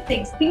negative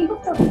things. Think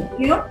of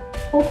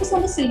focus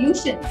on the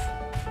solutions.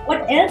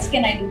 What else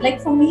can I do?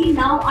 Like for me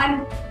now,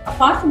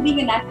 apart from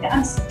being an actor,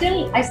 I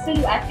still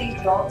do acting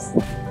jobs.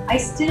 I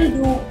still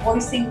do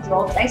voicing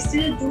jobs. I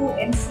still do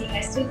emceeing.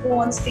 I still go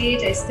on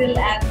stage. I still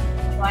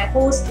I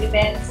host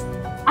events.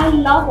 I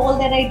love all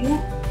that I do,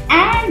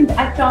 and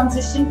I've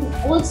transitioned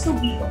to also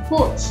be a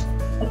coach,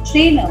 a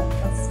trainer,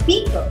 a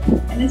speaker,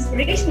 an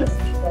inspirational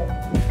speaker,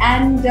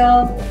 and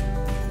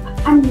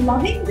I'm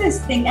loving this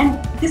thing. And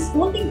this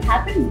whole thing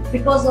happened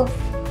because of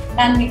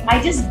pandemic.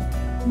 I just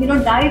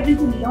dived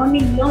into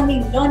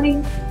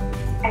learning.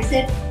 I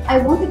said I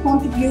want to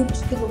contribute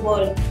to the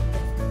world.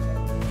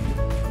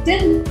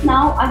 Till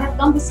now, I have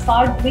come this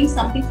far doing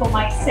something for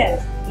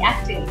myself, the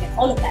acting and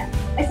all of that.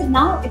 I said,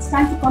 now it's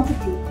time to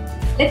contribute.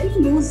 Let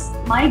me use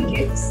my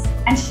gifts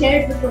and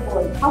share it with the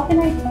world. How can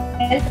I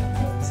help?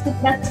 So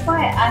that's why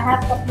I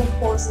have a couple of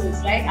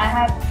courses, right?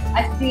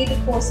 I've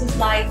created courses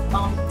like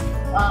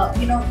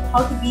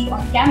how to be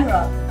on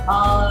camera.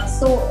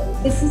 So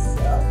this is,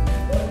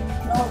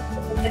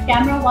 the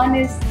camera one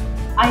is,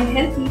 I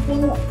help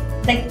people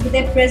like with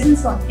their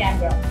presence on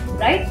camera,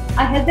 right?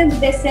 I help them with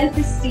their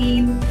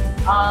self-esteem.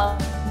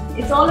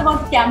 It's all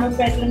about camera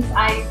presence.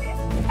 I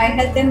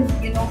help them,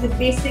 with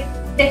basic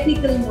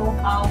technical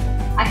know-how.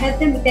 I help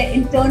them with their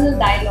internal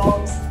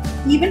dialogues,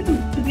 even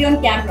to be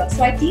on camera.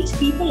 So I teach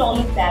people all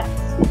of that,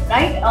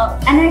 right?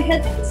 And I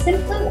help them with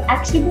simple,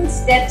 actionable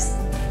steps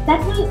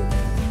that will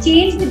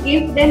change the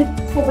game for them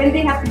for when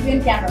they have to be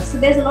on camera. So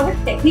there's a lot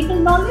of technical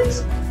knowledge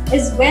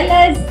as well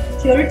as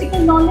theoretical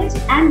knowledge,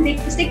 and which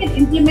they can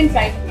implement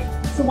right away.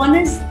 So one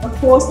is a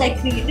course I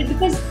created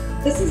because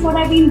this is what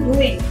I've been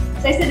doing.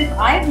 So I said, if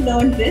I've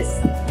learned this,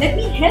 let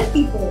me help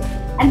people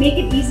and make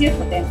it easier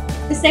for them.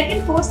 The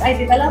second course I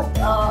developed,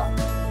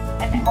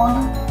 an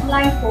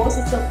online course.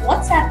 It's a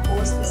WhatsApp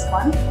course, this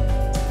one.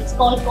 It's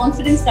called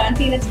Confidence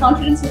Quarantine. It's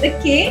confidence with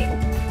a K.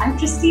 I'm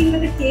Kristine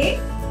with a K.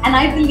 And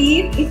I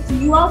believe if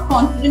you are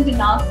confident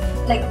enough,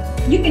 like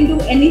you can do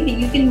anything.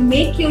 You can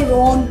make your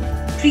own,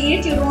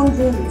 create your own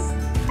rules.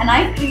 And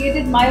I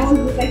created my own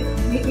rule by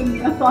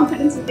making,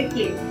 confidence with a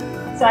K.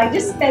 So I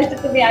just spelled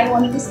it the way I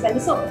wanted to spell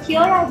it. So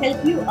here I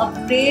help you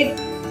upgrade,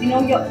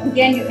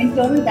 your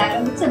internal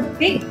dialogue. It's a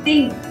big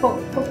thing for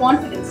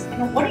confidence.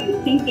 What are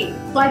you thinking?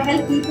 So I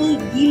help people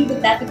deal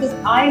with that because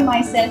I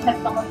myself have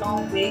come a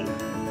long way.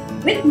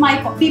 With my,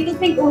 people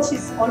think, oh,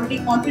 she's already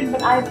confident,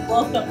 but I've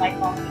worked on my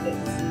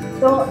confidence.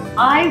 So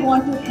I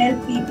want to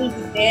help people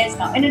with theirs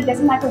now. And it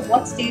doesn't matter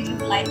what stage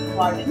of life you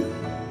are in.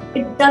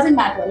 It doesn't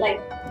matter.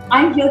 Like,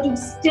 I'm here to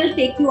still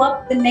take you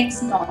up the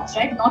next notch,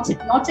 right? Notch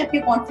up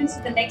your confidence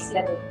to the next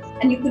level.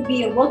 And you could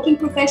be a working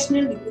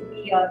professional, you could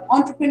be an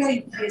entrepreneur,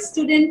 you could be a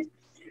student.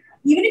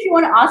 Even if you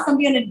want to ask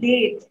somebody on a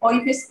date, or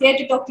if you're scared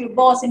to talk to your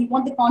boss and you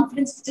want the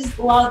confidence to just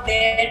go out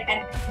there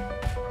and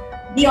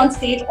be on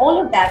stage, all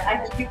of that, I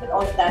help you with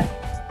all of that.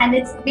 And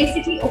it's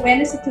basically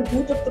awareness of the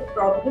root of the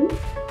problem.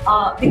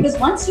 Because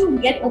once you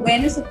get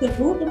awareness of the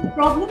root of the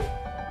problem,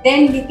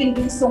 then you can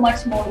do so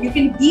much more. You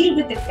can deal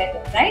with it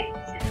better, right?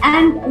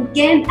 And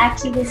again,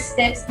 actionable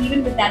steps,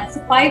 even with that. It's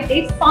a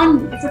 5-day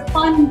fun. It's a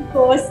fun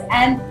course,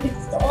 and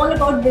it's all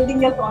about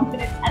building your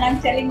confidence. And I'm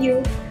telling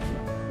you,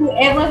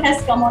 whoever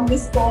has come on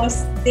this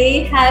course,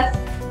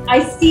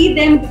 I see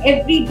them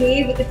every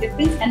day with a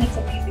difference, and it's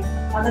amazing.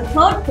 Now, the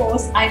third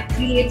course I've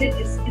created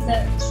is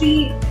a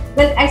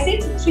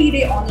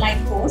 3-day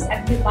online course.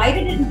 I've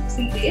divided it into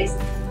 3 days.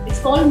 It's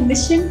called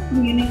Mission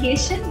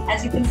Communication.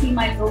 As you can see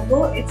my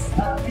logo, it's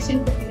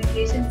Mission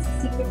Communication. It's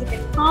a secret to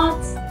get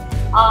hearts.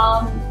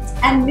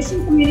 And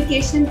Mission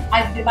Communication,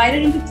 I've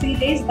divided into 3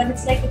 days, but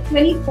it's like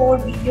 24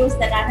 videos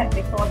that I have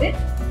recorded.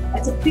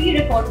 It's a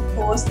pre-recorded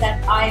course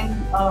that I'm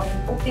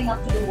opening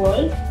up to the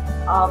world,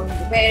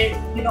 where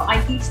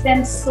I teach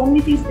them so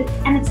many things,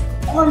 and it's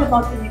all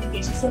about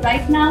communication. So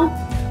right now,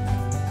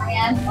 I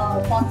am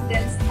a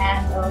confidence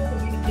and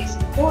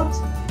communication coach,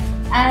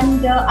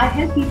 and I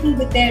help people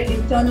with their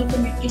internal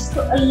communication.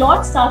 So a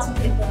lot starts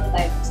with internal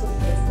dialogue. So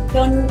there's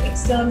internal,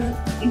 external,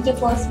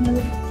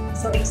 interpersonal.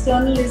 So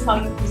external is how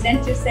you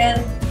present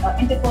yourself,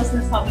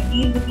 interpersonal is how we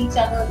deal with each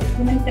other, the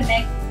human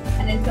connect,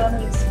 and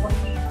internal is what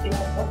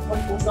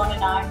what goes on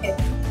in our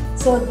head.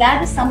 So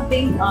that is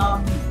something,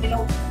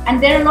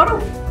 and there are a lot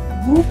of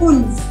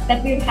wounds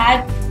that we've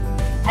had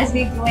as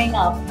we're growing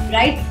up,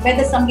 right?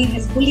 Whether somebody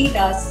has bullied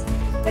us,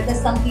 whether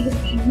somebody has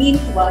been mean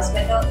to us,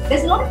 whether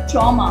there's a lot of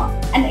trauma,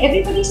 and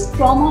everybody's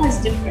trauma is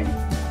different.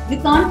 You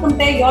can't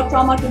compare your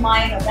trauma to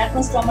mine or that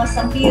one's trauma.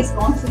 Somebody has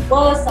gone through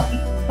worse,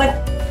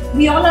 but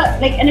we all are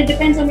like, and it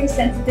depends on your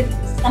sensitivity.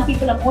 Some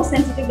people are more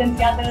sensitive than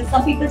the others.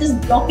 Some people just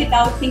block it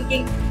out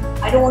thinking,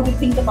 I don't want to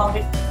think about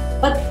it.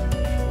 But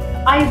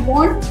I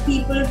want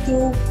people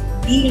to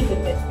deal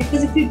with it,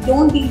 because if you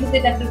don't deal with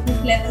it at the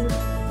root level,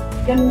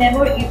 you're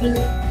never able,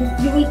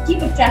 you will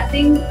keep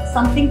attracting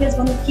something that's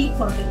going to keep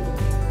hurting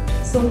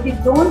you. So if you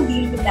don't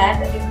deal with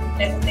that at the root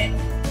level,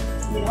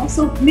 then,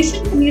 so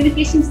Mission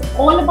Communication is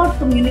all about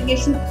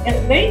communication, a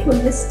very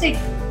holistic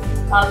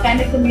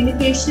kind of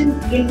communication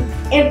in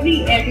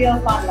every area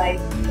of our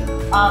life,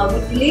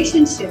 with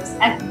relationships,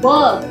 at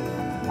work,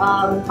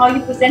 how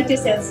you present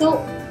yourself.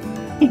 So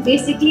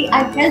basically,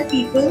 I help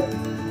people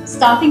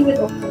starting with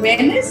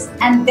awareness,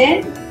 and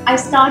then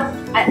I've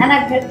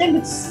helped them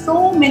with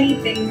so many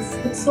things,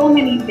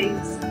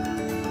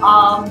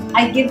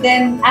 I give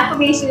them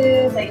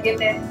affirmations, I give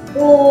them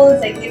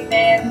goals, I give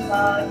them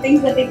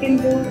things that they can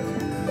do.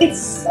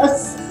 It's a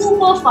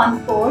super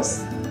fun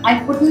course. I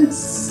put in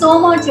so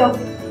much of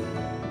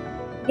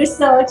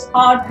research,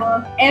 hard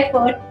work,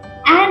 effort,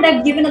 and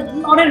I've given a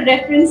lot of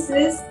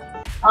references,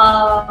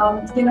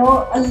 a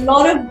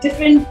lot of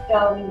different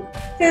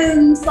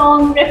film,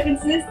 song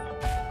references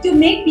to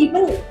make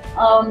people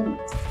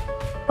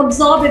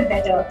absorb it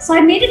better. So I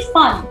made it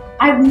fun.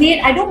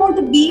 I don't want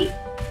to be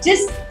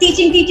just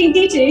teaching,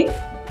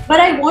 but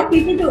I want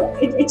people to,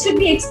 it should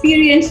be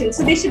experiential.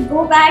 So they should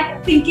go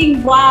back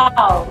thinking,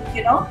 wow,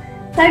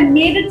 So I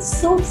made it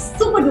so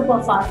super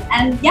duper fun.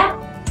 And yeah,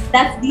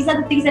 these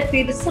are the things that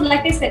created. So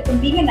like I said, from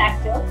being an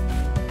actor,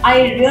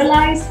 I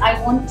realized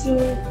I want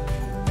to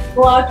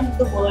go out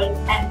into the world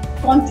and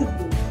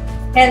contribute,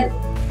 help,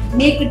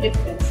 make a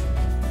difference,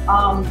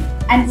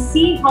 and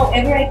see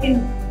however I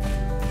can,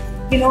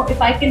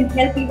 if I can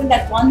help even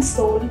that one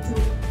soul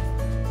to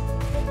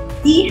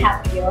be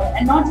happier,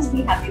 and not just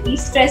be happier, be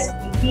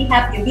stress-free, be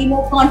happier, be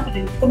more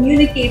confident,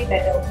 communicate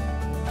better.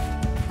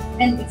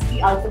 And it's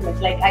the ultimate.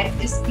 Like, I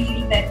just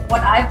feel that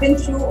what I've been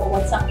through or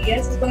what somebody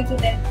else is going through,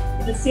 then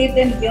it will save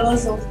them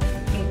years of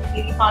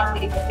maybe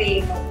heartache or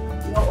pain,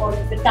 or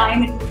the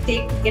time it will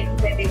take to get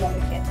to where they want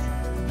to get.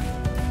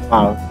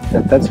 Wow,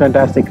 that's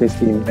fantastic,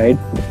 Kristine. Right?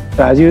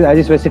 So as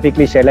you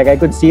specifically shared, like I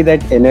could see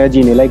that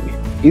energy in you.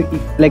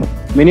 Like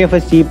many of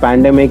us see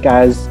pandemic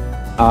as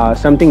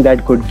something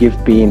that could give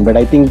pain, but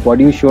I think what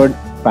you showed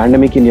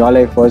pandemic in your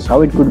life was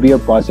how it could be a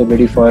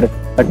possibility for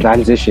a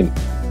transition,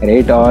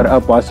 right? Or a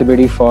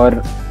possibility for,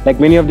 like,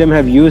 many of them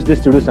have used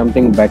this to do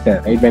something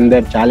better, right? When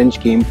the challenge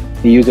came,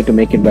 they use it to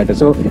make it better.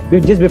 So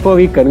just before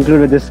we conclude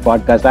with this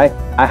podcast,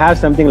 I have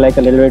something like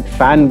a little bit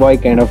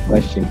fanboy kind of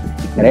question,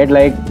 right?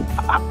 Like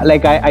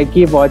I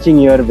keep watching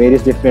your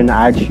various different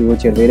ad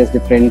shoots, your various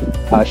different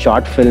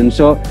short films.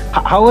 So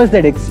how was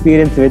that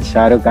experience with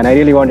Shah Rukh Khan? I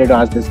really wanted to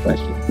ask this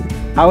question.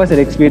 How was that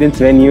experience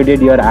when you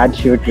did your ad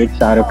shoot with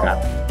Shah Rukh Khan?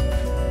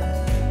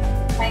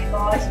 My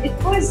gosh, it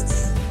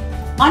was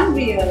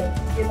unreal,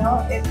 it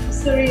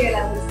was surreal,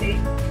 I would say.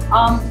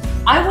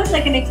 I was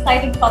like an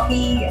excited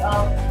puppy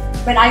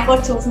when I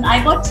got chosen.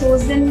 I got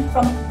chosen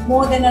from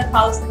more than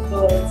 1,000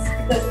 girls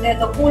because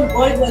the whole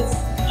world was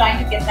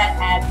trying to get that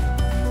ad.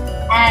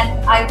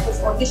 And I was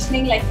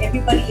auditioning like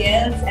everybody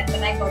else, and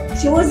when I got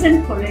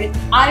chosen for it,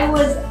 I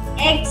was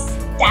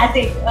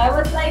ecstatic. I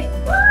was like,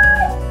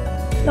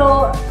 what?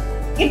 So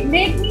it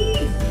made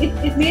me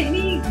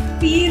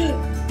feel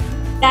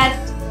that,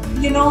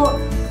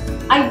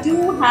 I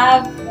do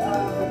have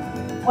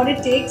what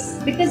it takes,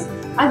 because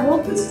I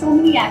worked with so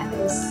many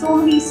actors, so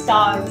many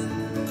stars,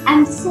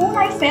 and soon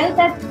I felt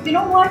that, you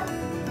know what,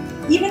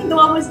 even though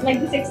I was like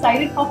this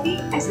excited puppy,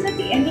 I said at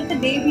the end of the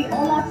day, we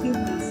all are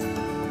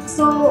humans.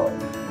 So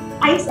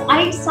I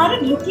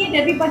started looking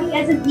at everybody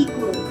as an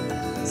equal.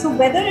 So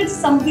whether it's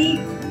somebody,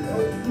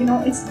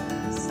 it's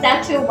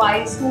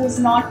stature-wise who's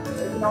not,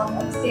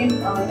 on the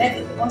same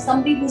level, or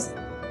somebody who's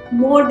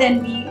more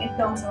than me in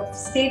terms of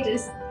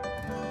status,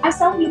 I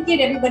started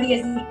looking at everybody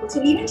as equal.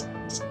 So even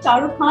Shah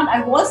Rukh Khan,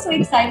 I was so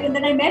excited, and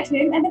then I met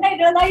him, and then I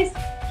realized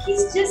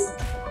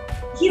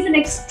he's an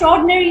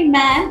extraordinary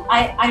man.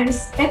 I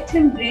respect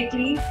him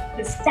greatly.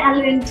 His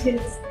talent,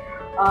 his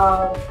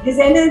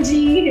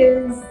energy,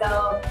 his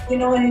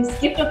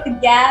gift of the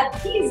gab.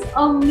 He's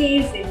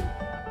amazing.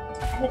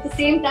 And at the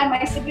same time,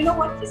 I said, you know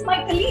what? He's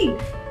my colleague.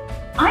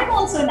 I'm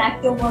also an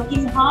actor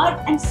working hard,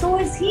 and so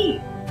is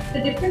he. The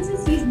difference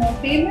is he's more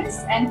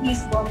famous, and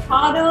he's worked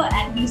harder,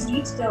 and he's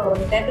reached a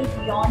level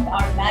beyond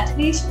our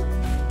imagination.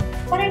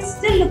 But I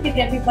still look at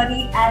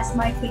everybody as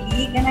my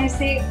colleague, and I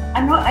say,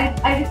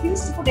 I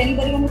refuse to put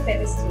anybody on a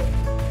pedestal.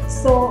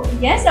 So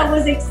yes, I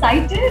was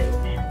excited.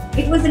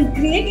 It was a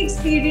great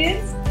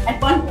experience.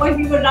 At one point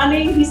we were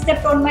running, he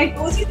stepped on my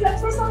toes. He's like,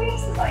 so sorry. I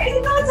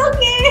said, no, it's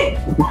okay.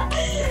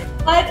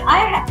 But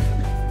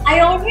I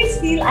always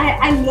feel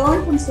I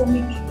learn from so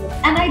many people.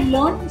 And I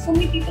learn from so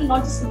many people,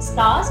 not just from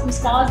stars. From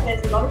stars,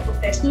 there's a lot of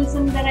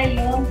professionalism that I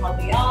learn, how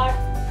they are.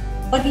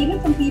 But even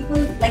from people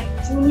like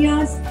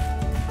juniors,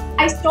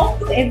 I talk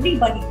to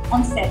everybody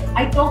on set.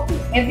 I talk to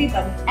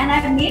everybody. And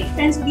I've made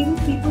friends with even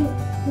people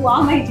who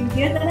are my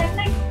juniors. And I'm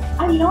like,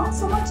 I learned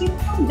so much even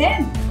from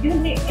them.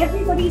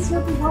 Everybody's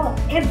here to work.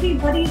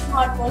 Everybody's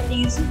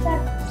hardworking. It's just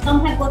that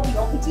some have got the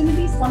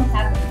opportunity, some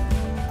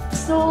haven't.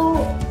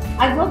 So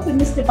I worked with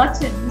Mr.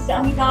 Bachchan, Mr.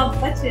 Amitabh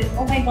Bachchan.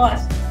 Oh my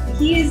gosh,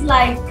 he is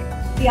like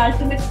the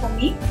ultimate for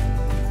me.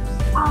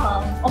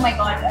 Oh my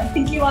god, I'm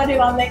thinking about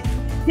him. I'm like,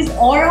 his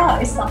aura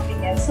is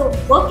something else. So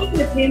working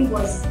with him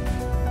was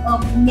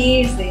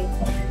amazing.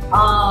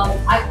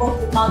 I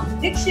worked with Malcolm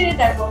Dixit.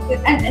 I worked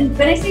with, and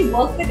when I say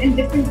work with, in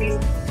different ways,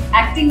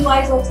 acting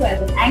wise also,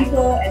 as an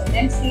anchor, as an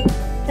MC.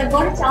 So I've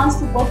got a chance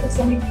to work with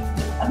so many people.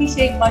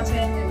 Abhishek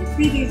Bachchan,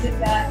 Kristine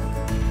Zedek,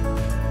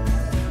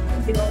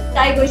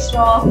 Tiger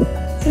Shroff,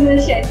 Sunil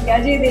Shetty,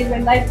 Ajay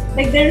Devgan.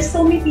 Like there are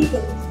so many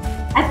people.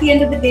 At the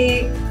end of the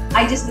day,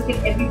 I just look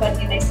at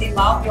everybody and I say,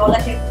 wow, we all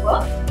are here to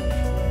work.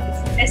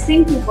 It's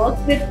interesting to work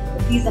with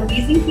these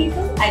amazing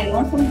people. I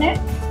learn from them,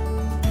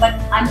 but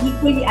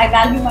I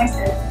value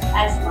myself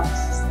as much.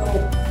 So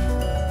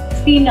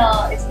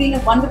it's been a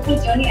wonderful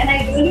journey, and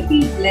I really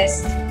feel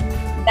blessed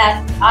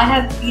that I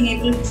have been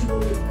able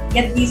to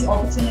get these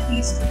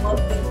opportunities to work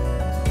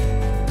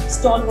with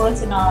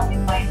stalwarts in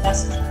my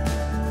industry.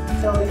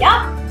 So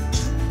yeah,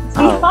 it's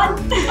been fun.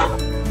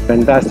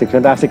 Fantastic,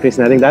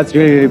 Kristine. I think that's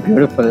really, really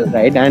beautiful,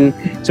 right? And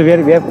so we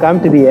have come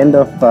to the end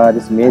of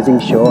this amazing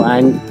show.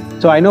 And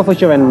so I know for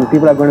sure when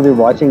people are going to be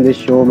watching this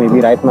show,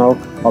 maybe right now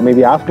or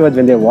maybe afterwards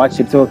when they watch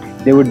it, so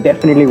they would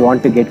definitely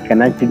want to get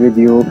connected with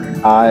you,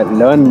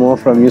 learn more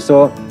from you.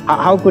 So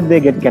how could they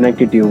get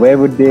connected to you? Where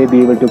would they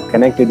be able to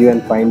connect with you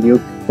and find you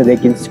so they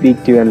can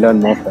speak to you and learn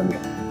more from you?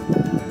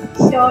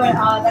 Sure,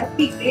 that would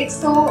be great.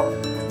 So,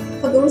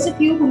 for those of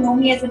you who know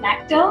me as an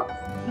actor,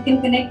 you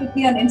can connect with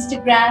me on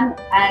Instagram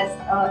as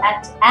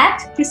at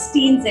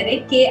Kristine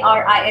Zedek,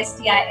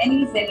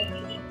 KRISTINE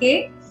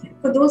ZEDEK.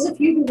 For those of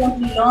you who want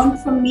to learn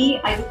from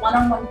me, I do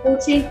one-on-one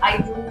coaching, I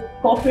do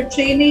corporate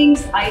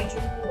trainings, I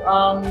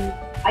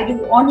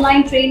do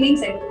online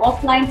trainings, I do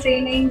offline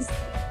trainings,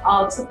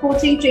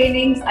 supporting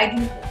trainings.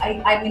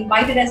 I'm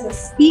invited as a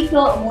speaker,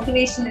 a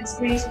motivational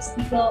inspiration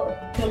speaker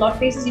to a lot of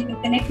places. You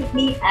can connect with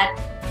me at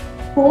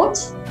coach,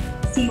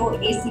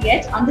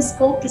 COACH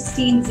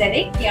 _Kristine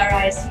Zedek,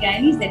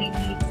 KRISTINE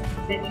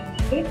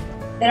ZEDEK.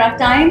 There are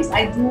times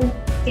I do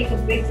take a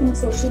break from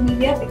social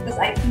media because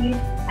I feel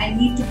I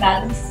need to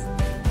balance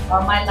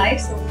my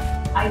life. So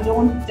I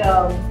don't,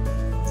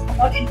 I'm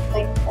not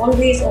like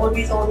always on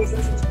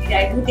social media.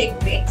 I do take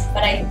breaks,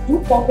 but I do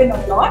pop in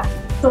a lot.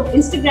 So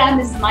Instagram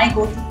is my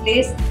go-to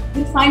place.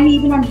 You'll find me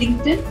even on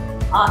LinkedIn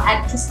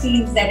at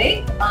Kristine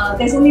Zedek.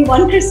 There's only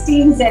one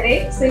Kristine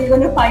Zedek, so you're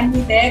going to find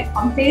me there.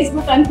 On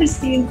Facebook, I'm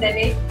Kristine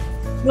Zedek.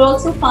 You'll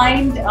also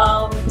find,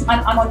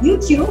 I'm on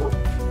YouTube.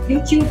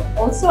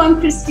 Also I'm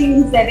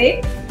Kristine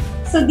Zedek.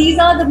 So these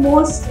are the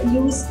most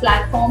used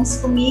platforms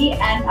for me,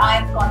 and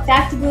I'm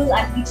contactable,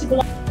 I'm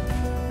reachable.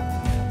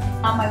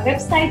 My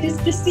website is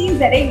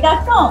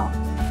KristineZedek.com.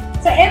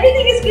 So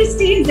everything is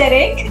Kristine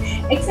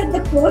Zedek, except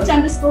the coach _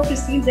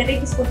 Kristine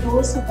Zedek is for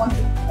those who want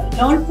to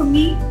learn from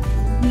me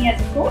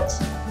as a coach.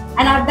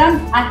 And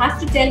I have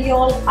to tell you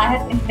all, I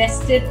have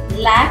invested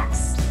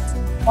lakhs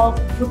of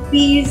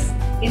rupees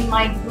in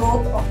my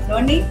growth of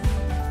learning.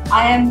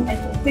 I am an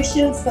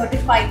official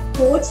certified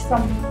coach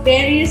from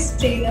various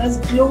trainers,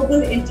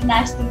 global,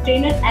 international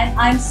trainers, and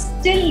I'm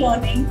still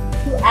learning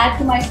to add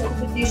to my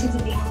certifications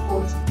of being a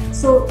coach.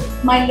 So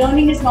my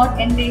learning is not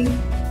ending.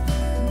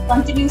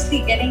 I'm continuously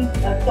getting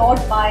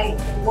taught by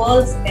the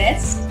world's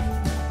best,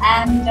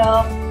 and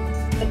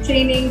the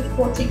training, the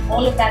coaching,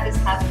 all of that is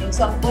happening.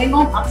 So I'm going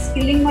on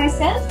upskilling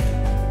myself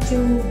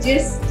to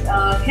just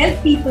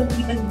help people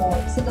even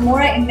more. So the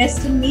more I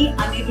invest in me,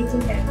 I'm able to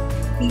help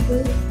people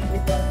in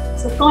return.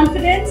 So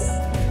confidence,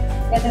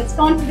 whether it's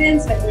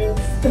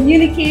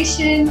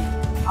communication,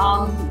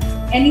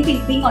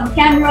 anything, being on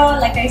camera,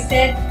 like I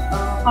said,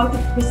 how to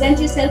present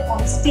yourself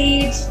on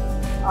stage,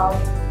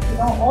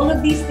 all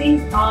of these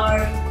things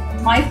are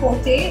my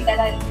forte that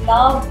I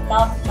love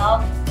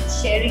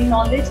sharing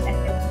knowledge and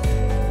helping.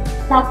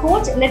 Now,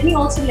 coach, let me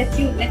also let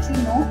you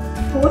know,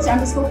 coach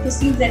 _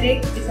 Kristine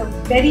Zedek is a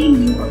very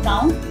new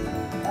account.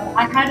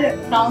 I had an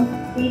account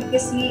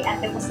previously,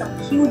 and there was some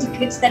huge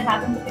glitch that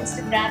happened with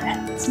Instagram,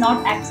 and it's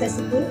not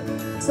accessible.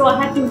 So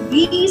I had to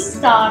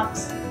restart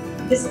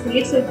this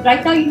page. So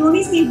right now you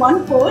only see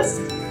one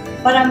post,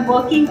 but I'm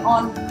working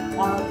on.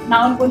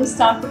 Now I'm going to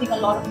start putting a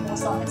lot of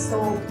posts on it.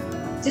 So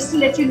just to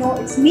let you know,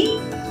 it's me.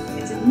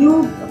 It's a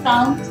new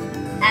account,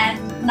 and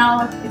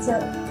now it's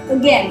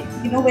again,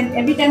 when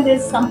every time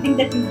there's something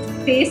that you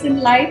face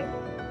in life,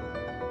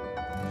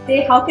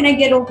 say, how can I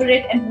get over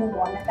it and move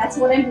on? And that's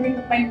what I'm doing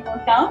with my new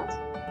account.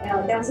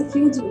 There was a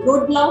huge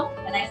roadblock,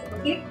 and I said,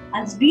 okay,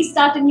 I'll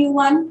restart a new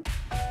one.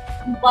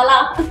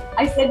 Voila!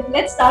 I said,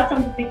 let's start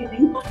from the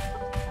beginning.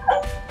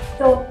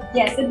 So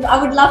yes,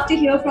 I would love to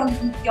hear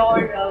from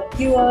your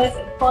viewers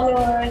and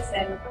followers,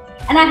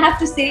 and I have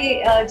to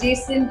say,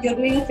 Jason, you're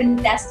doing a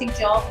fantastic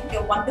job.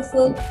 You're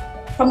wonderful.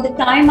 From the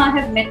time I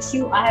have met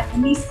you, I have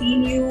only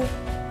seen you,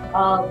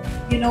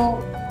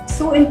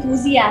 so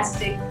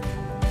enthusiastic.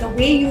 The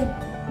way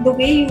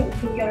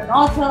you're an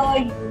author,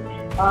 you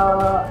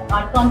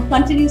are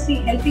continuously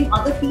helping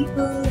other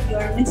people.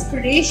 You're an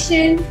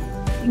inspiration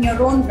in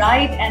your own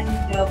right. And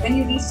when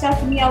you reached out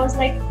to me, I was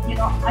like,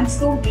 I'm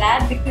so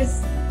glad,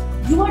 because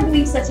you are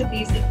doing such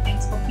amazing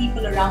things for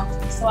people around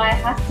you. So I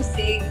have to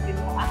say,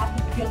 I have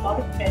to give you a lot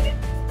of credit.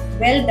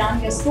 Well done.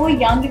 You're so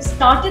young. You've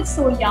started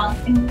so young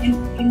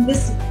in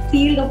this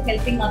field of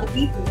helping other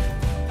people.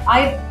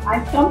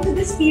 I've come to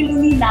this field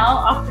only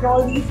now after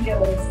all these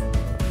years.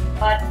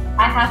 But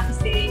I have to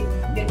say,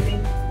 you're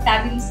doing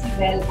fabulously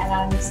well, and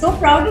I'm so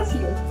proud of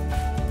you.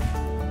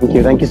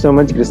 Thank you so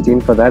much,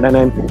 Kristine, for that. And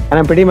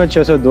I'm pretty much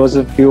sure, so those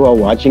of you who are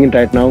watching it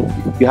right now,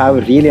 you have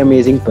a really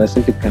amazing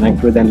person to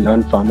connect with and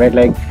learn from, right?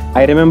 Like,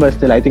 I remember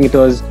still, I think it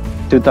was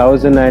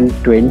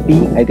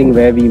 2020, I think,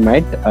 where we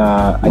met.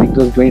 I think it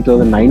was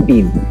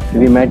 2019,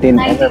 we met in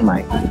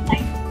MMI.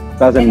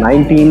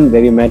 2019,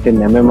 where we met in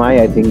MMI.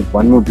 I think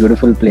one more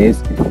beautiful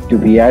place to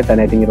be at, and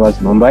I think it was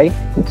Mumbai.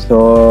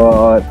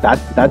 So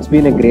that's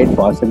been a great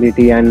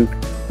possibility, and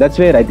that's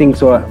where I think,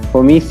 so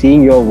for me,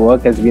 seeing your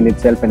work has been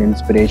itself an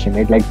inspiration,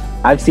 right? Like,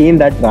 I've seen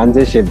that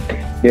transition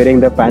during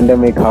the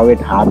pandemic, how it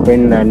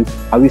happened, and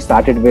how we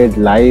started with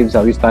lives,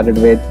 how we started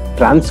with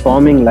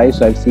transforming lives.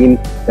 So I've seen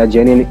that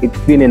journey, and it's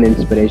been an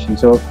inspiration.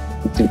 So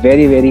it's a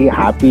very, very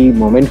happy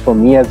moment for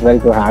me as well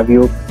to have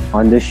you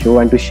on this show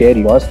and to share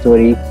your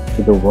story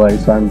to the world.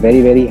 So I'm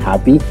very, very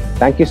happy.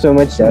 Thank you so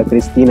much,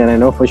 Kristine, and I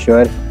know for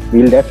sure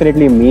we'll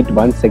definitely meet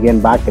once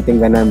again back. I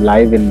think when I'm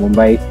live in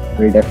Mumbai,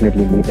 we'll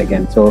definitely meet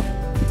again. So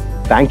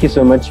thank you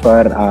so much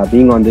for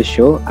being on this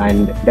show,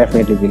 and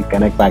definitely we'll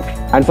connect back.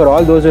 And for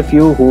all those of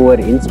you who were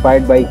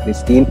inspired by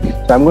Kristine,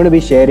 so I'm going to be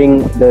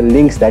sharing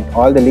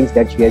all the links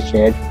that she has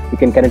shared. You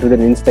can connect with her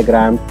on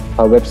Instagram,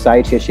 her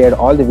website. She has shared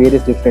all the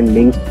various different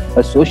links,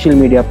 her social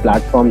media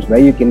platforms where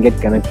you can get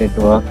connected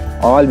to her.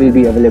 All will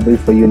be available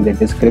for you in the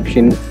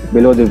description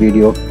below the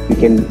video. You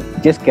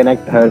can just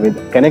connect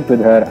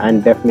with her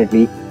and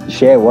definitely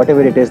share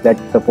whatever it is that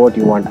support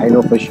you want. I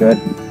know for sure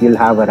you'll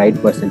have a right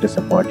person to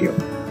support you.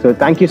 So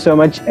thank you so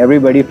much,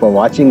 everybody, for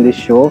watching this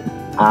show,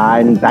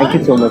 and thank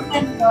you so much.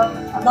 And,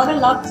 a lot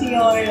of love to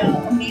your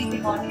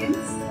amazing audience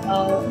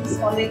who's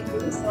following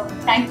you. So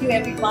thank you,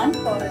 everyone,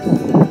 for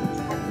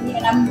having me,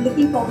 and I'm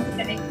looking forward to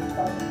connecting with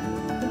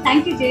you. So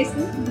thank you,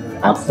 Jason.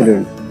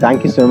 Absolutely. Awesome.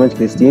 Thank you so much,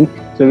 Kristine.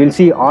 So we'll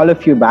see all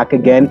of you back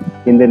again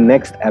in the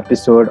next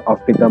episode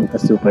of Become a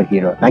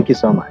Superhero. Thank you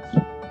so much.